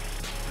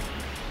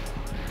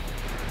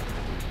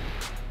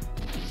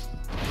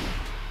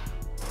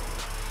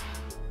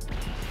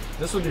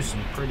 This will do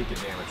some pretty good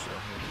damage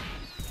though.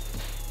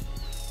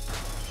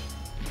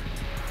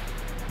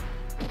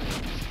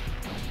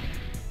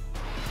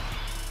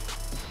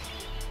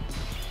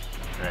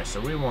 Alright, so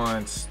we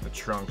want the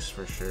Trunks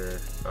for sure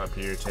up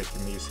here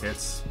taking these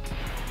hits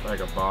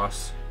like a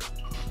boss.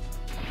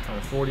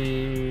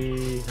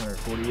 140,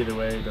 140 either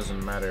way,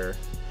 doesn't matter.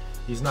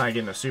 He's not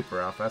getting a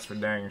super off, that's for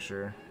dang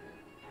sure.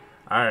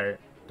 Alright,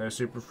 no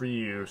super for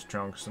you,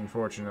 Trunks,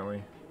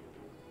 unfortunately.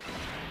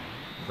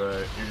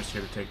 But you're just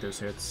here to take those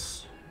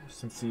hits.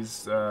 Since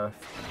these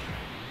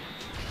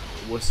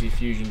wussy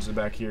fusions in the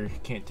back here,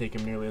 can't take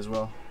him nearly as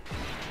well.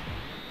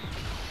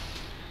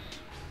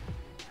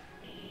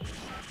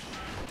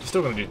 You're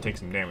still gonna take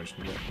some damage,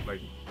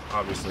 like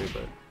obviously,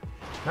 but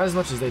not as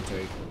much as they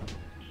take.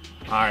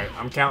 Alright,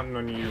 I'm counting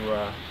on you,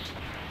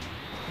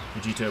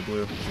 Vegeta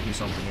Blue, to do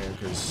something here,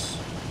 because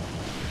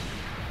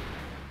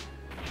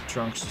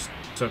Trunks just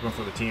took one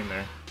for the team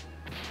there.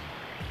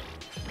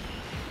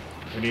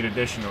 We need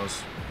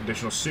additionals.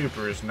 Additional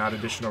supers, not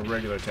additional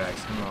regular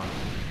attacks. Come on.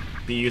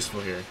 Be useful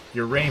here.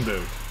 You're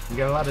rainbow. You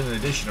got a lot of an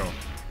additional.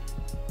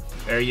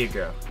 There you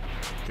go.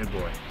 Good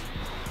boy.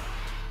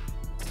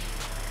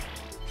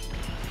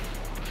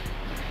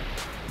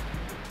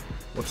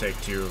 We'll take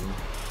 2 of them.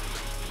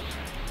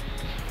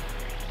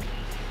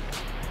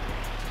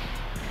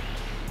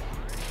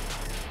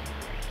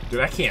 Dude,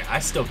 I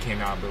still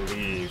cannot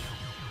believe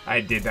I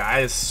did that.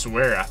 I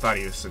swear I thought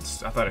it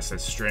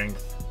said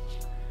strength.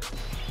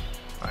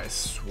 I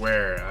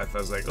swear, I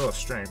was like, oh,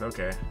 strength,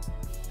 okay.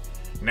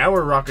 Now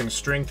we're rocking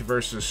strength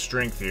versus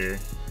strength here.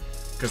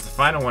 Because the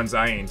final one's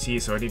INT,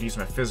 so I need to use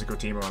my physical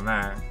team on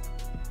that.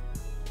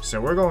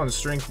 So we're going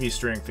strength v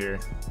strength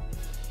here.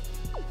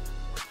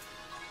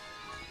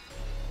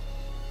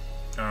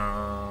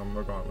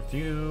 We're going with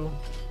you.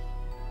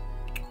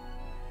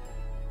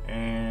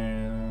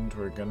 And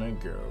we're gonna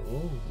go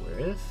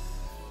with...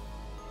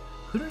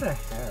 Who did I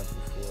have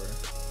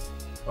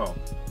before? Oh,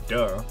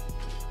 duh.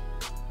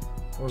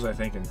 What was I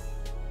thinking?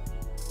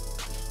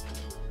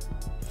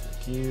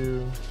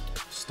 Q,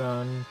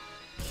 stun,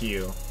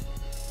 Q.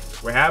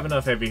 We have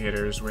enough heavy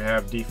hitters. We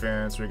have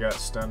defense. We got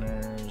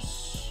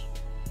stunners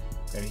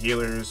and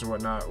healers and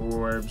whatnot.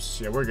 Orbs.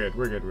 Yeah, we're good.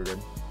 We're good. We're good.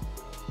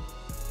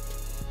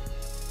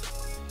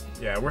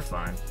 Yeah, we're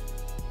fine.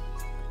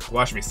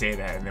 Watch me say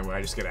that, and then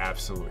I just get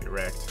absolutely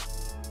wrecked.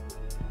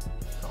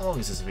 How long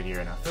is this video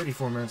right now?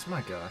 34 minutes.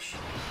 My gosh.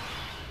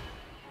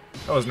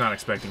 I was not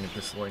expecting it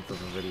this length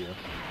of a video.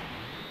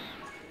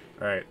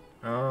 Alright,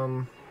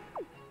 the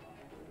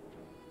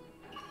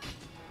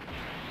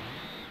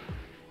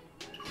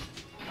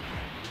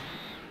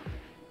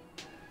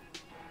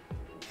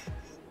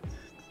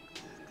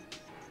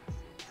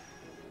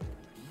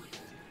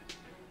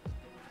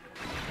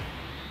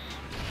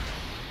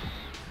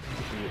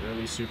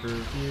early super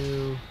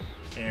review.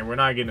 And we're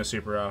not getting a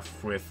super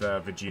off with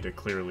Vegeta,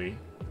 clearly.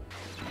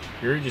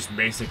 You're just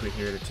basically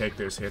here to take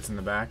those hits in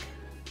the back,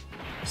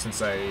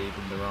 since I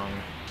did the wrong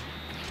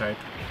type.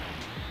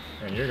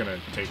 And you're gonna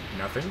take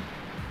nothing.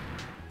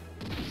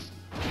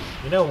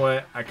 You know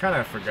what? I kind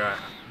of forgot.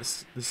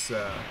 This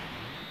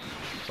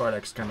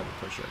Bardock's kind of a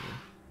pushover.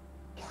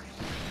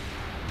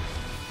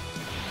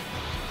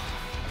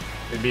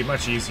 It'd be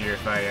much easier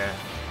if I,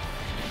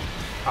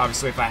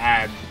 obviously if I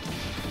had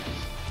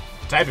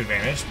type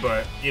advantage,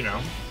 but, you know.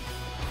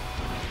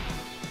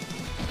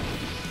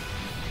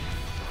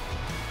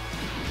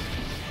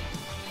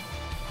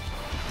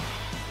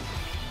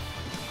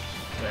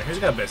 Yeah, who's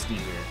got bestie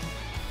here?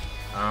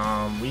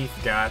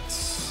 We've got...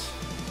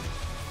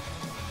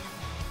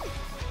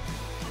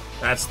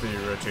 That's the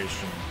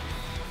rotation.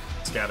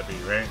 It's gotta be,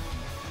 right?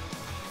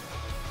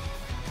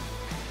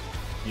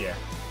 Yeah.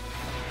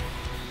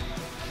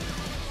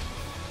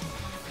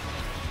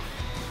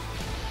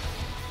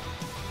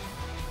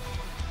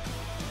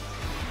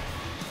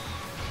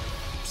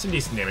 Some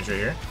decent damage right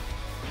here.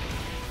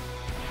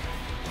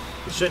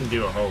 It shouldn't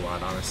do a whole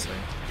lot, honestly.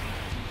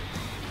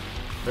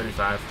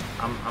 35.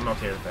 I'm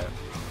okay with that.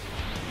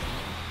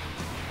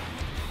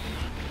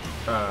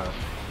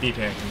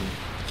 B-Pan can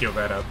heal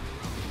that up.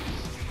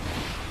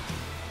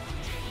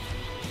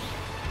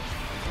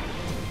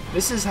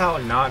 This is how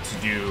not to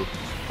do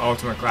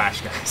Ultimate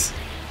Clash, guys.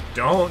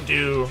 Don't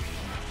do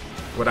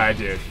what I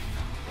did.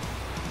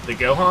 The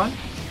Gohan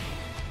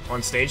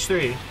on stage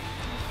 3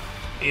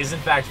 is in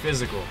fact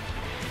physical.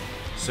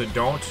 So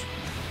don't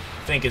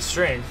think it's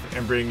strength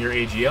and bring your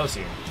AGL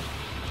team.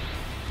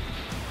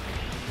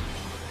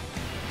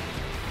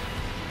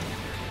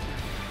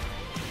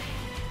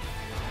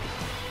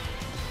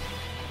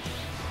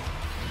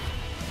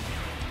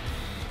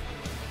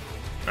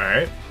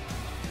 Alright.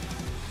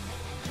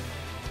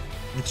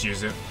 Let's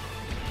use it.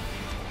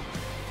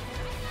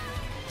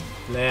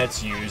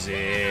 Let's use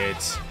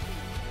it.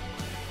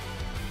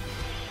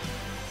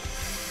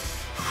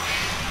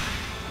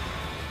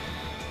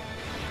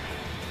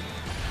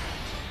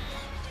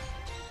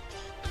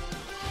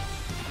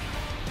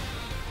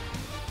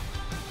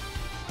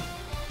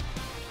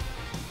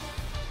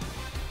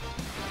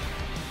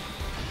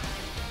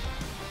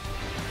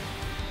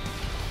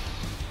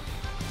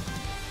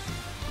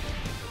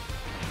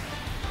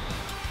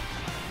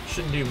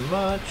 Shouldn't do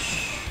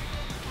much.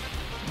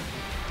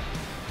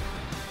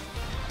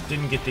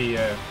 Didn't get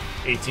the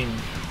 18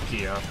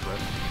 key off, but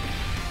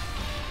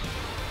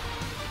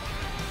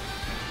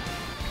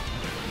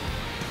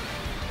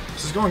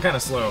this is going kind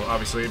of slow,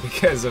 obviously,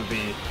 because of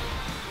the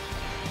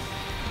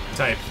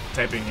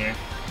typing here.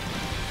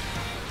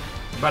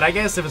 But I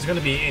guess if it's going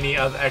to be any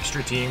other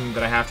extra team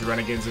that I have to run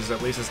against, is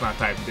at least it's not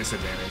type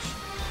disadvantage.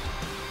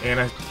 And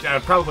I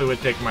probably would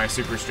pick my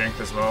super strength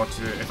as well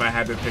if I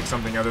had to pick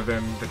something other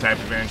than the type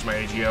advantage, my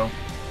AGL,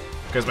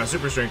 because my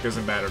super strength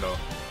isn't bad at all.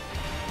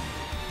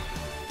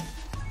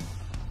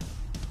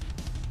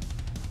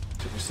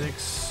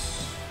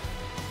 2/6.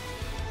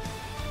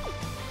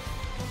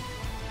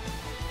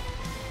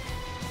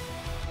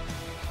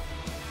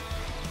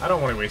 I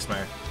don't want to waste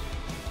my.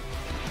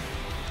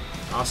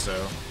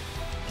 Also,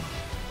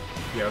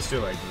 yeah, let's do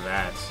it like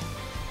that.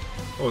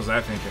 What was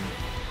I thinking?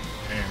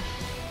 Man.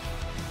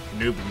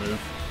 Noob move.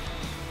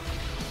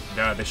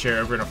 Duh, they share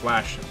over in a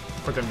flash.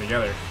 Put them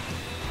together.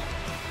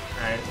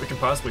 Alright, we can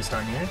possibly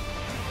stun here.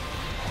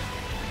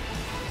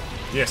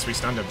 Yes, we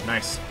stunned him.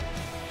 Nice.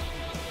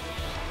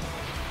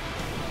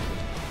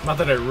 Not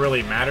that it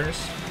really matters,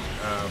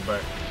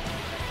 but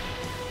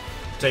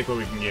take what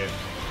we can get.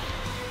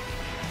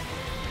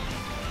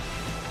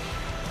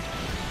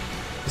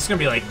 This is gonna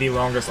be like the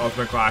longest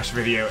Ultimate Clash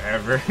video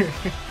ever.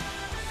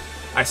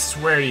 I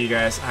swear to you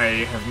guys,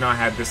 I have not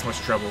had this much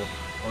trouble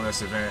on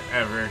this event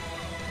ever.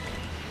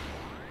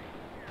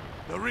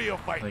 The real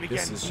fight like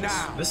begins this is now.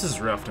 just this is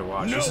rough to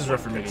watch. No this is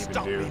rough for me to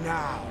even do.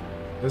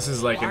 This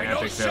is like an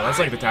epic fail. That's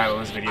like the title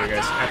of this video,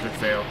 guys. Epic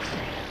fail.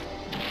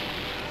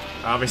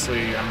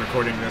 Obviously, I'm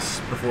recording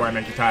this before I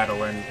make the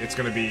title, and it's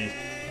gonna be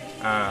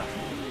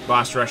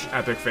Boss Rush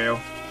epic fail.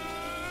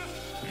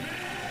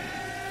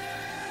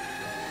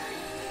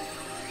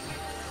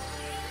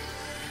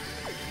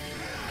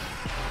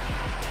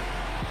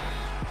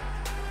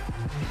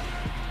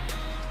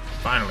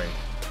 Finally.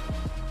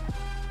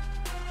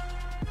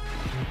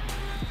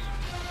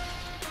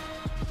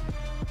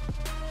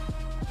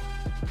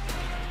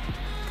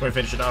 Can we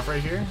finish it off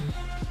right here?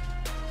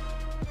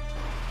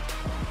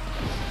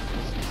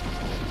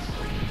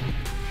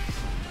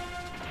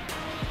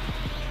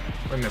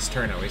 Win this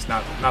turn at least,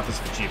 not this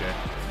Vegeta.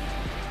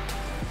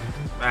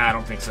 I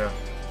don't think so.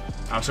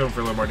 I was hoping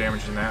for a little more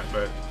damage than that,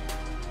 but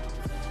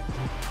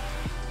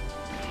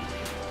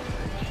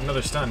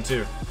another stun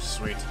too.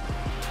 Sweet.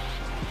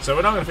 So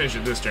we're not going to finish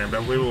it this turn,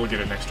 but we will get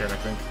it next turn, I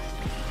think.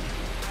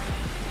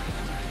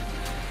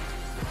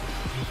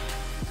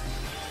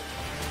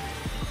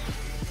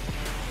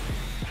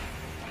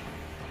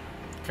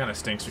 Kind of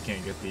stinks we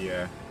can't get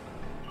the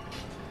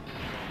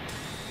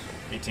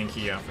 18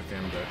 key off with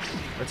him, but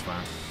that's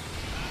fine.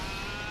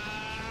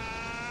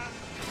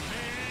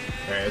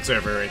 Alright, it's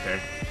over right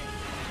there.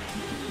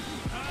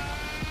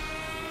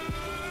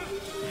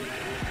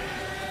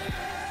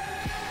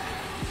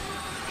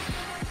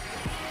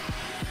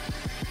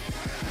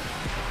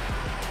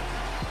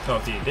 Oh,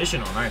 the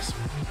additional, nice.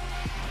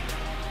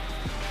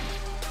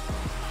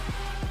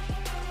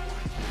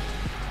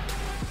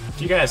 If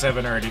you guys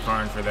haven't already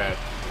farmed for that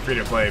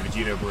free-to-play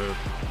Vegeta Blue,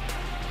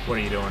 what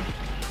are you doing?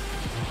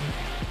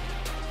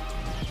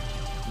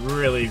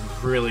 Really,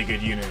 really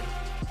good unit.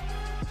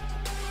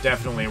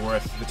 Definitely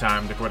worth the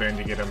time to put in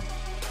to get him.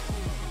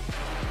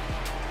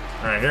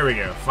 Alright, here we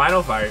go.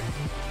 Final fight.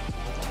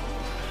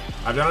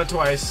 I've done it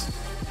twice.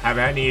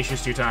 Haven't had any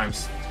issues 2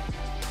 times.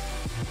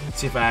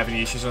 See if I have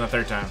any issues on the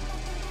third time.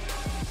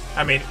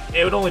 I mean,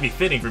 it would only be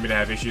fitting for me to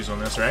have issues on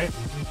this, right?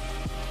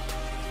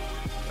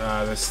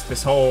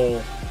 This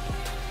whole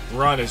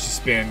run has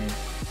just been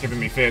giving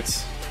me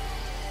fits.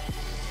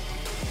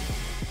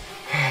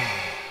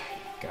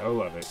 Gotta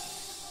love it.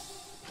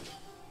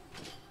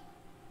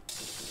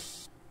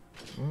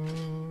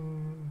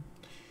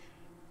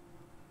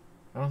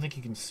 I don't think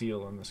you can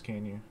seal on this,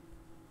 can you?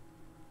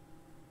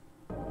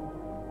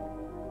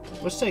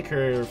 Let's take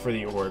her for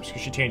the orbs,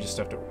 because she changes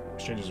stuff to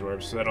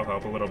orbs, so that'll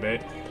help a little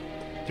bit.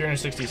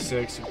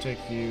 366 will take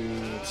you.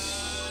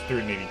 It's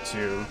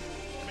 382.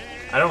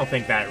 I don't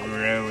think that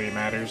really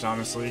matters,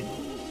 honestly.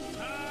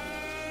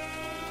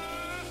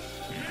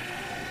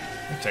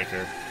 I'll take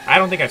her. I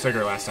don't think I took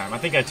her last time. I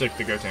think I took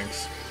the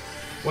Gotenks.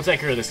 We'll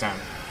take her this time.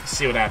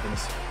 See what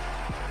happens.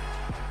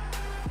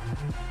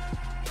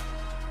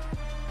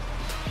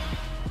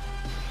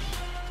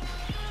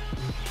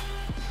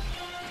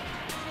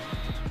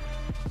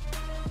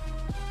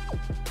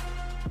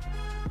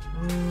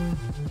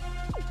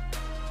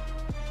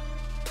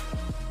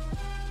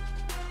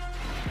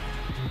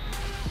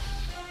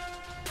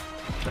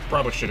 I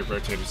probably should have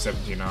rotated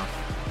 17 off.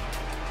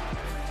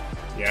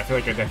 Yeah, I feel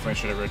like I definitely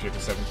should have rotated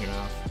 17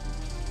 off.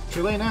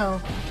 Too late now.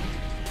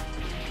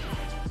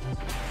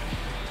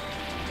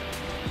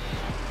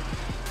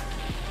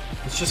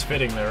 It's just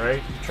fitting though,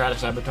 right? Try to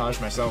sabotage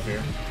myself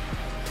here.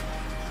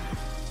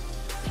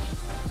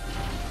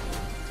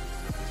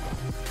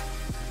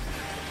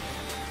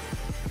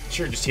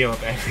 Sure, just heal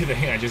up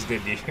everything I just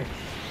did here.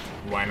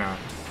 Why not?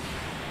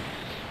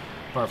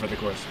 Par for the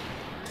course.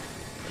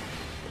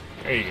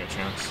 There you go,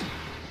 Chunks.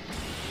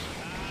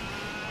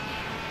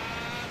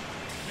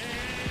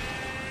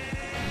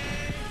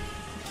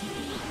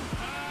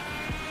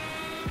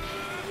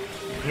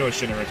 Really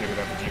shouldn't have rotated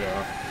that Vegeta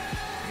off.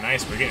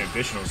 Nice, we're getting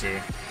additionals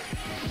here.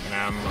 And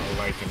I'm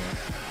liking it.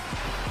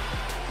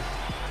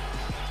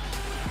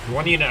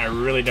 One unit I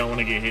really don't want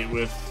to get hit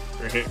with,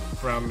 or hit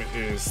from,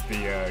 is the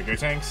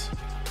Gotenks.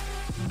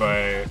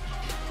 But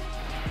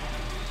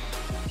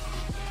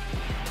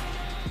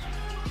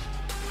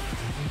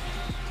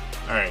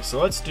alright, so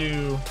let's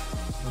do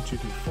 1, 2,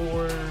 3,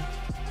 4.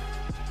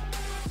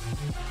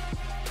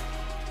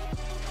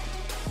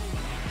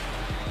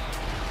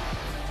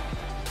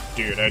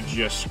 Dude, I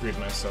just screwed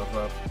myself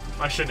up.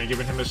 I shouldn't have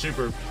given him a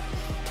super.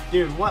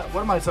 Dude, what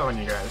am I telling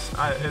you guys?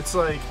 It's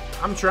like,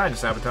 I'm trying to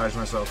sabotage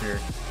myself here.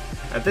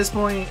 At this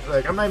point,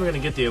 like, I'm not even going to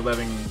get the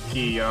 11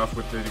 key off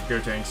with the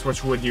Gotenks,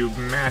 which would do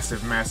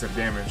massive, massive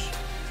damage.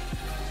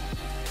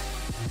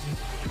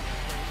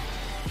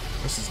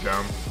 This is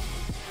dumb.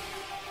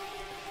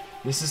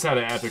 This is how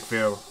to epic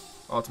fail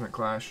Ultimate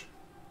Clash.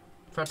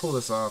 If I pull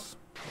this off,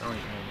 I don't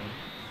even know.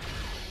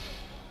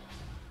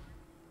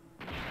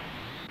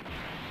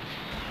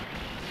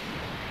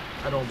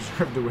 I don't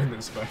deserve to win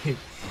this fight.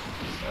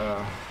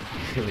 I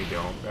really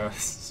don't.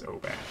 That's so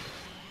bad.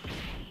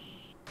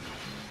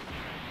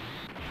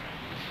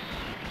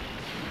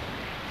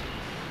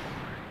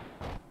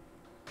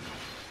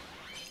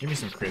 Give me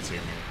some crits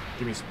here, man.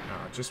 Give me some,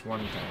 just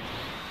one attack.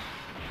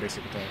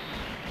 Basic attack.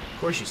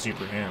 Of course you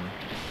super him.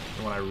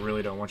 The one I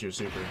really don't want you to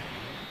super.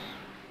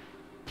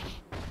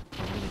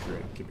 Give me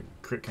crit. Give me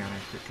crit counter,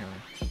 crit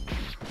counter.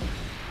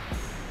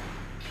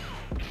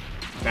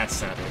 That's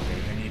sad right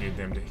there. I needed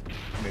them to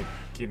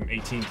give him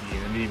 18 key and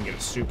I didn't even get a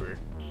super.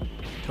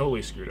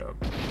 Totally screwed up.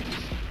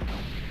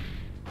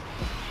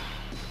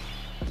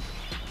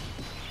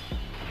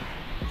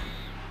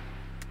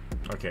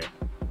 Okay.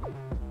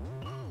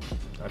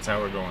 That's how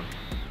we're going.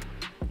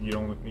 You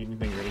don't need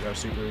anything, you already got a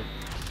super.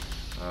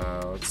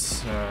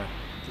 Let's get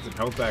some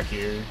health back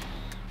here.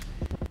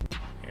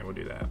 And we'll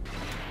do that.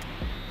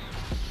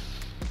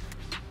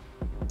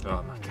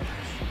 Oh my gosh.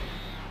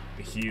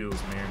 The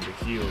heals, man,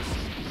 the heals.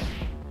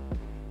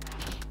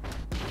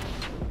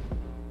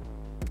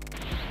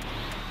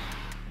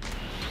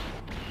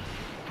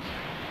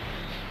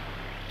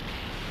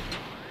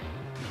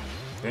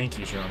 Thank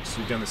you, Trunks.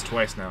 You've done this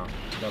twice now.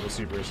 Double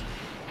supers.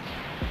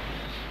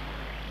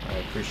 I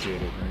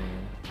appreciate it,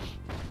 man.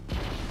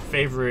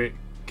 Favorite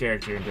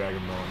character in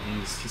Dragon Ball.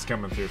 He's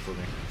coming through for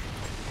me.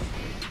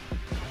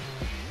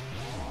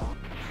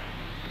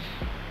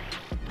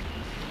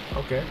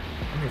 Okay,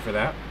 I'm here for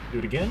that. Do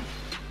it again?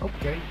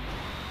 Okay.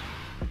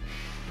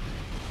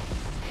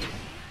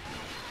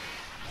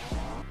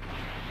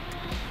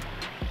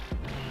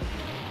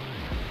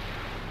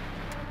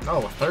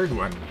 Oh, a third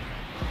one.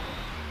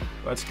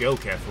 Let's go,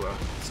 Kefla.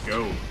 Let's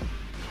go.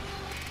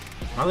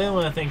 I'm the only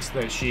one that thinks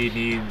that she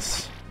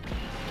needs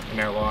an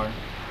LR.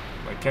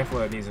 Like,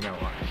 Kefla needs an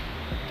LR.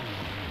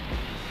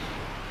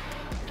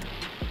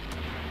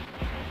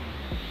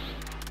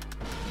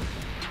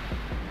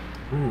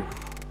 Ooh,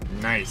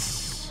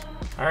 nice.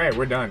 All right,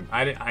 we're done.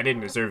 I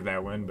didn't deserve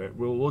that win, but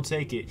we'll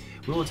take it.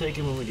 We will take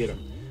it when we get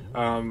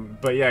him.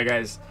 But yeah,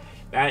 guys,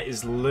 that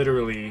is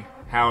literally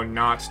how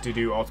not to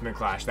do Ultimate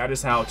Clash. That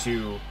is how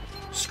to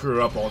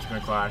screw up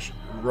Ultimate Clash,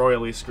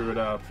 royally screw it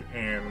up,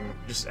 and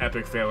just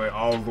epic fail it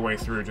all the way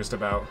through, just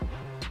about.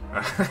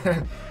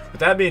 With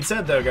that being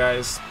said, though,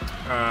 guys,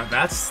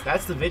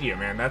 that's the video,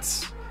 man.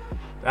 That's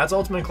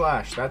Ultimate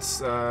Clash. That's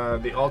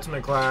the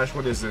Ultimate Clash.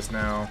 What is this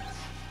now?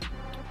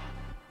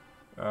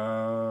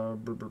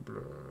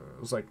 It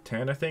was like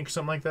 10, I think,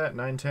 something like that.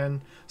 9,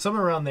 10,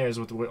 somewhere around there is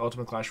what the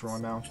Ultimate Clash we're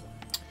on now.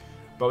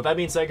 But with that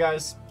being said,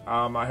 guys,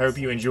 I hope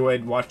you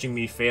enjoyed watching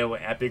me fail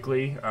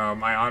epically.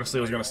 I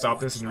honestly was going to stop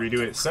this and redo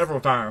it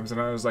several times,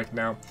 and I was like,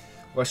 no,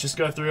 let's just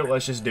go through it,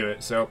 let's just do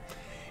it. So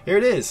here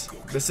it is.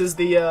 This is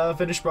the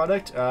finished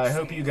product. I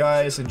hope you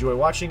guys enjoy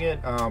watching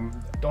it.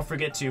 Don't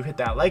forget to hit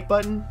that like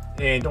button,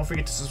 and don't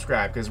forget to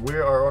subscribe, because we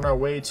are on our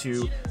way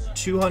to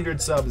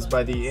 200 subs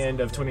by the end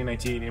of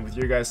 2019, and with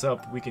your guys'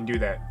 help, we can do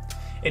that.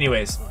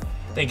 Anyways,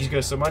 thank you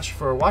guys so much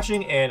for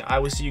watching, and I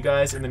will see you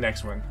guys in the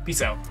next one.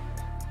 Peace out.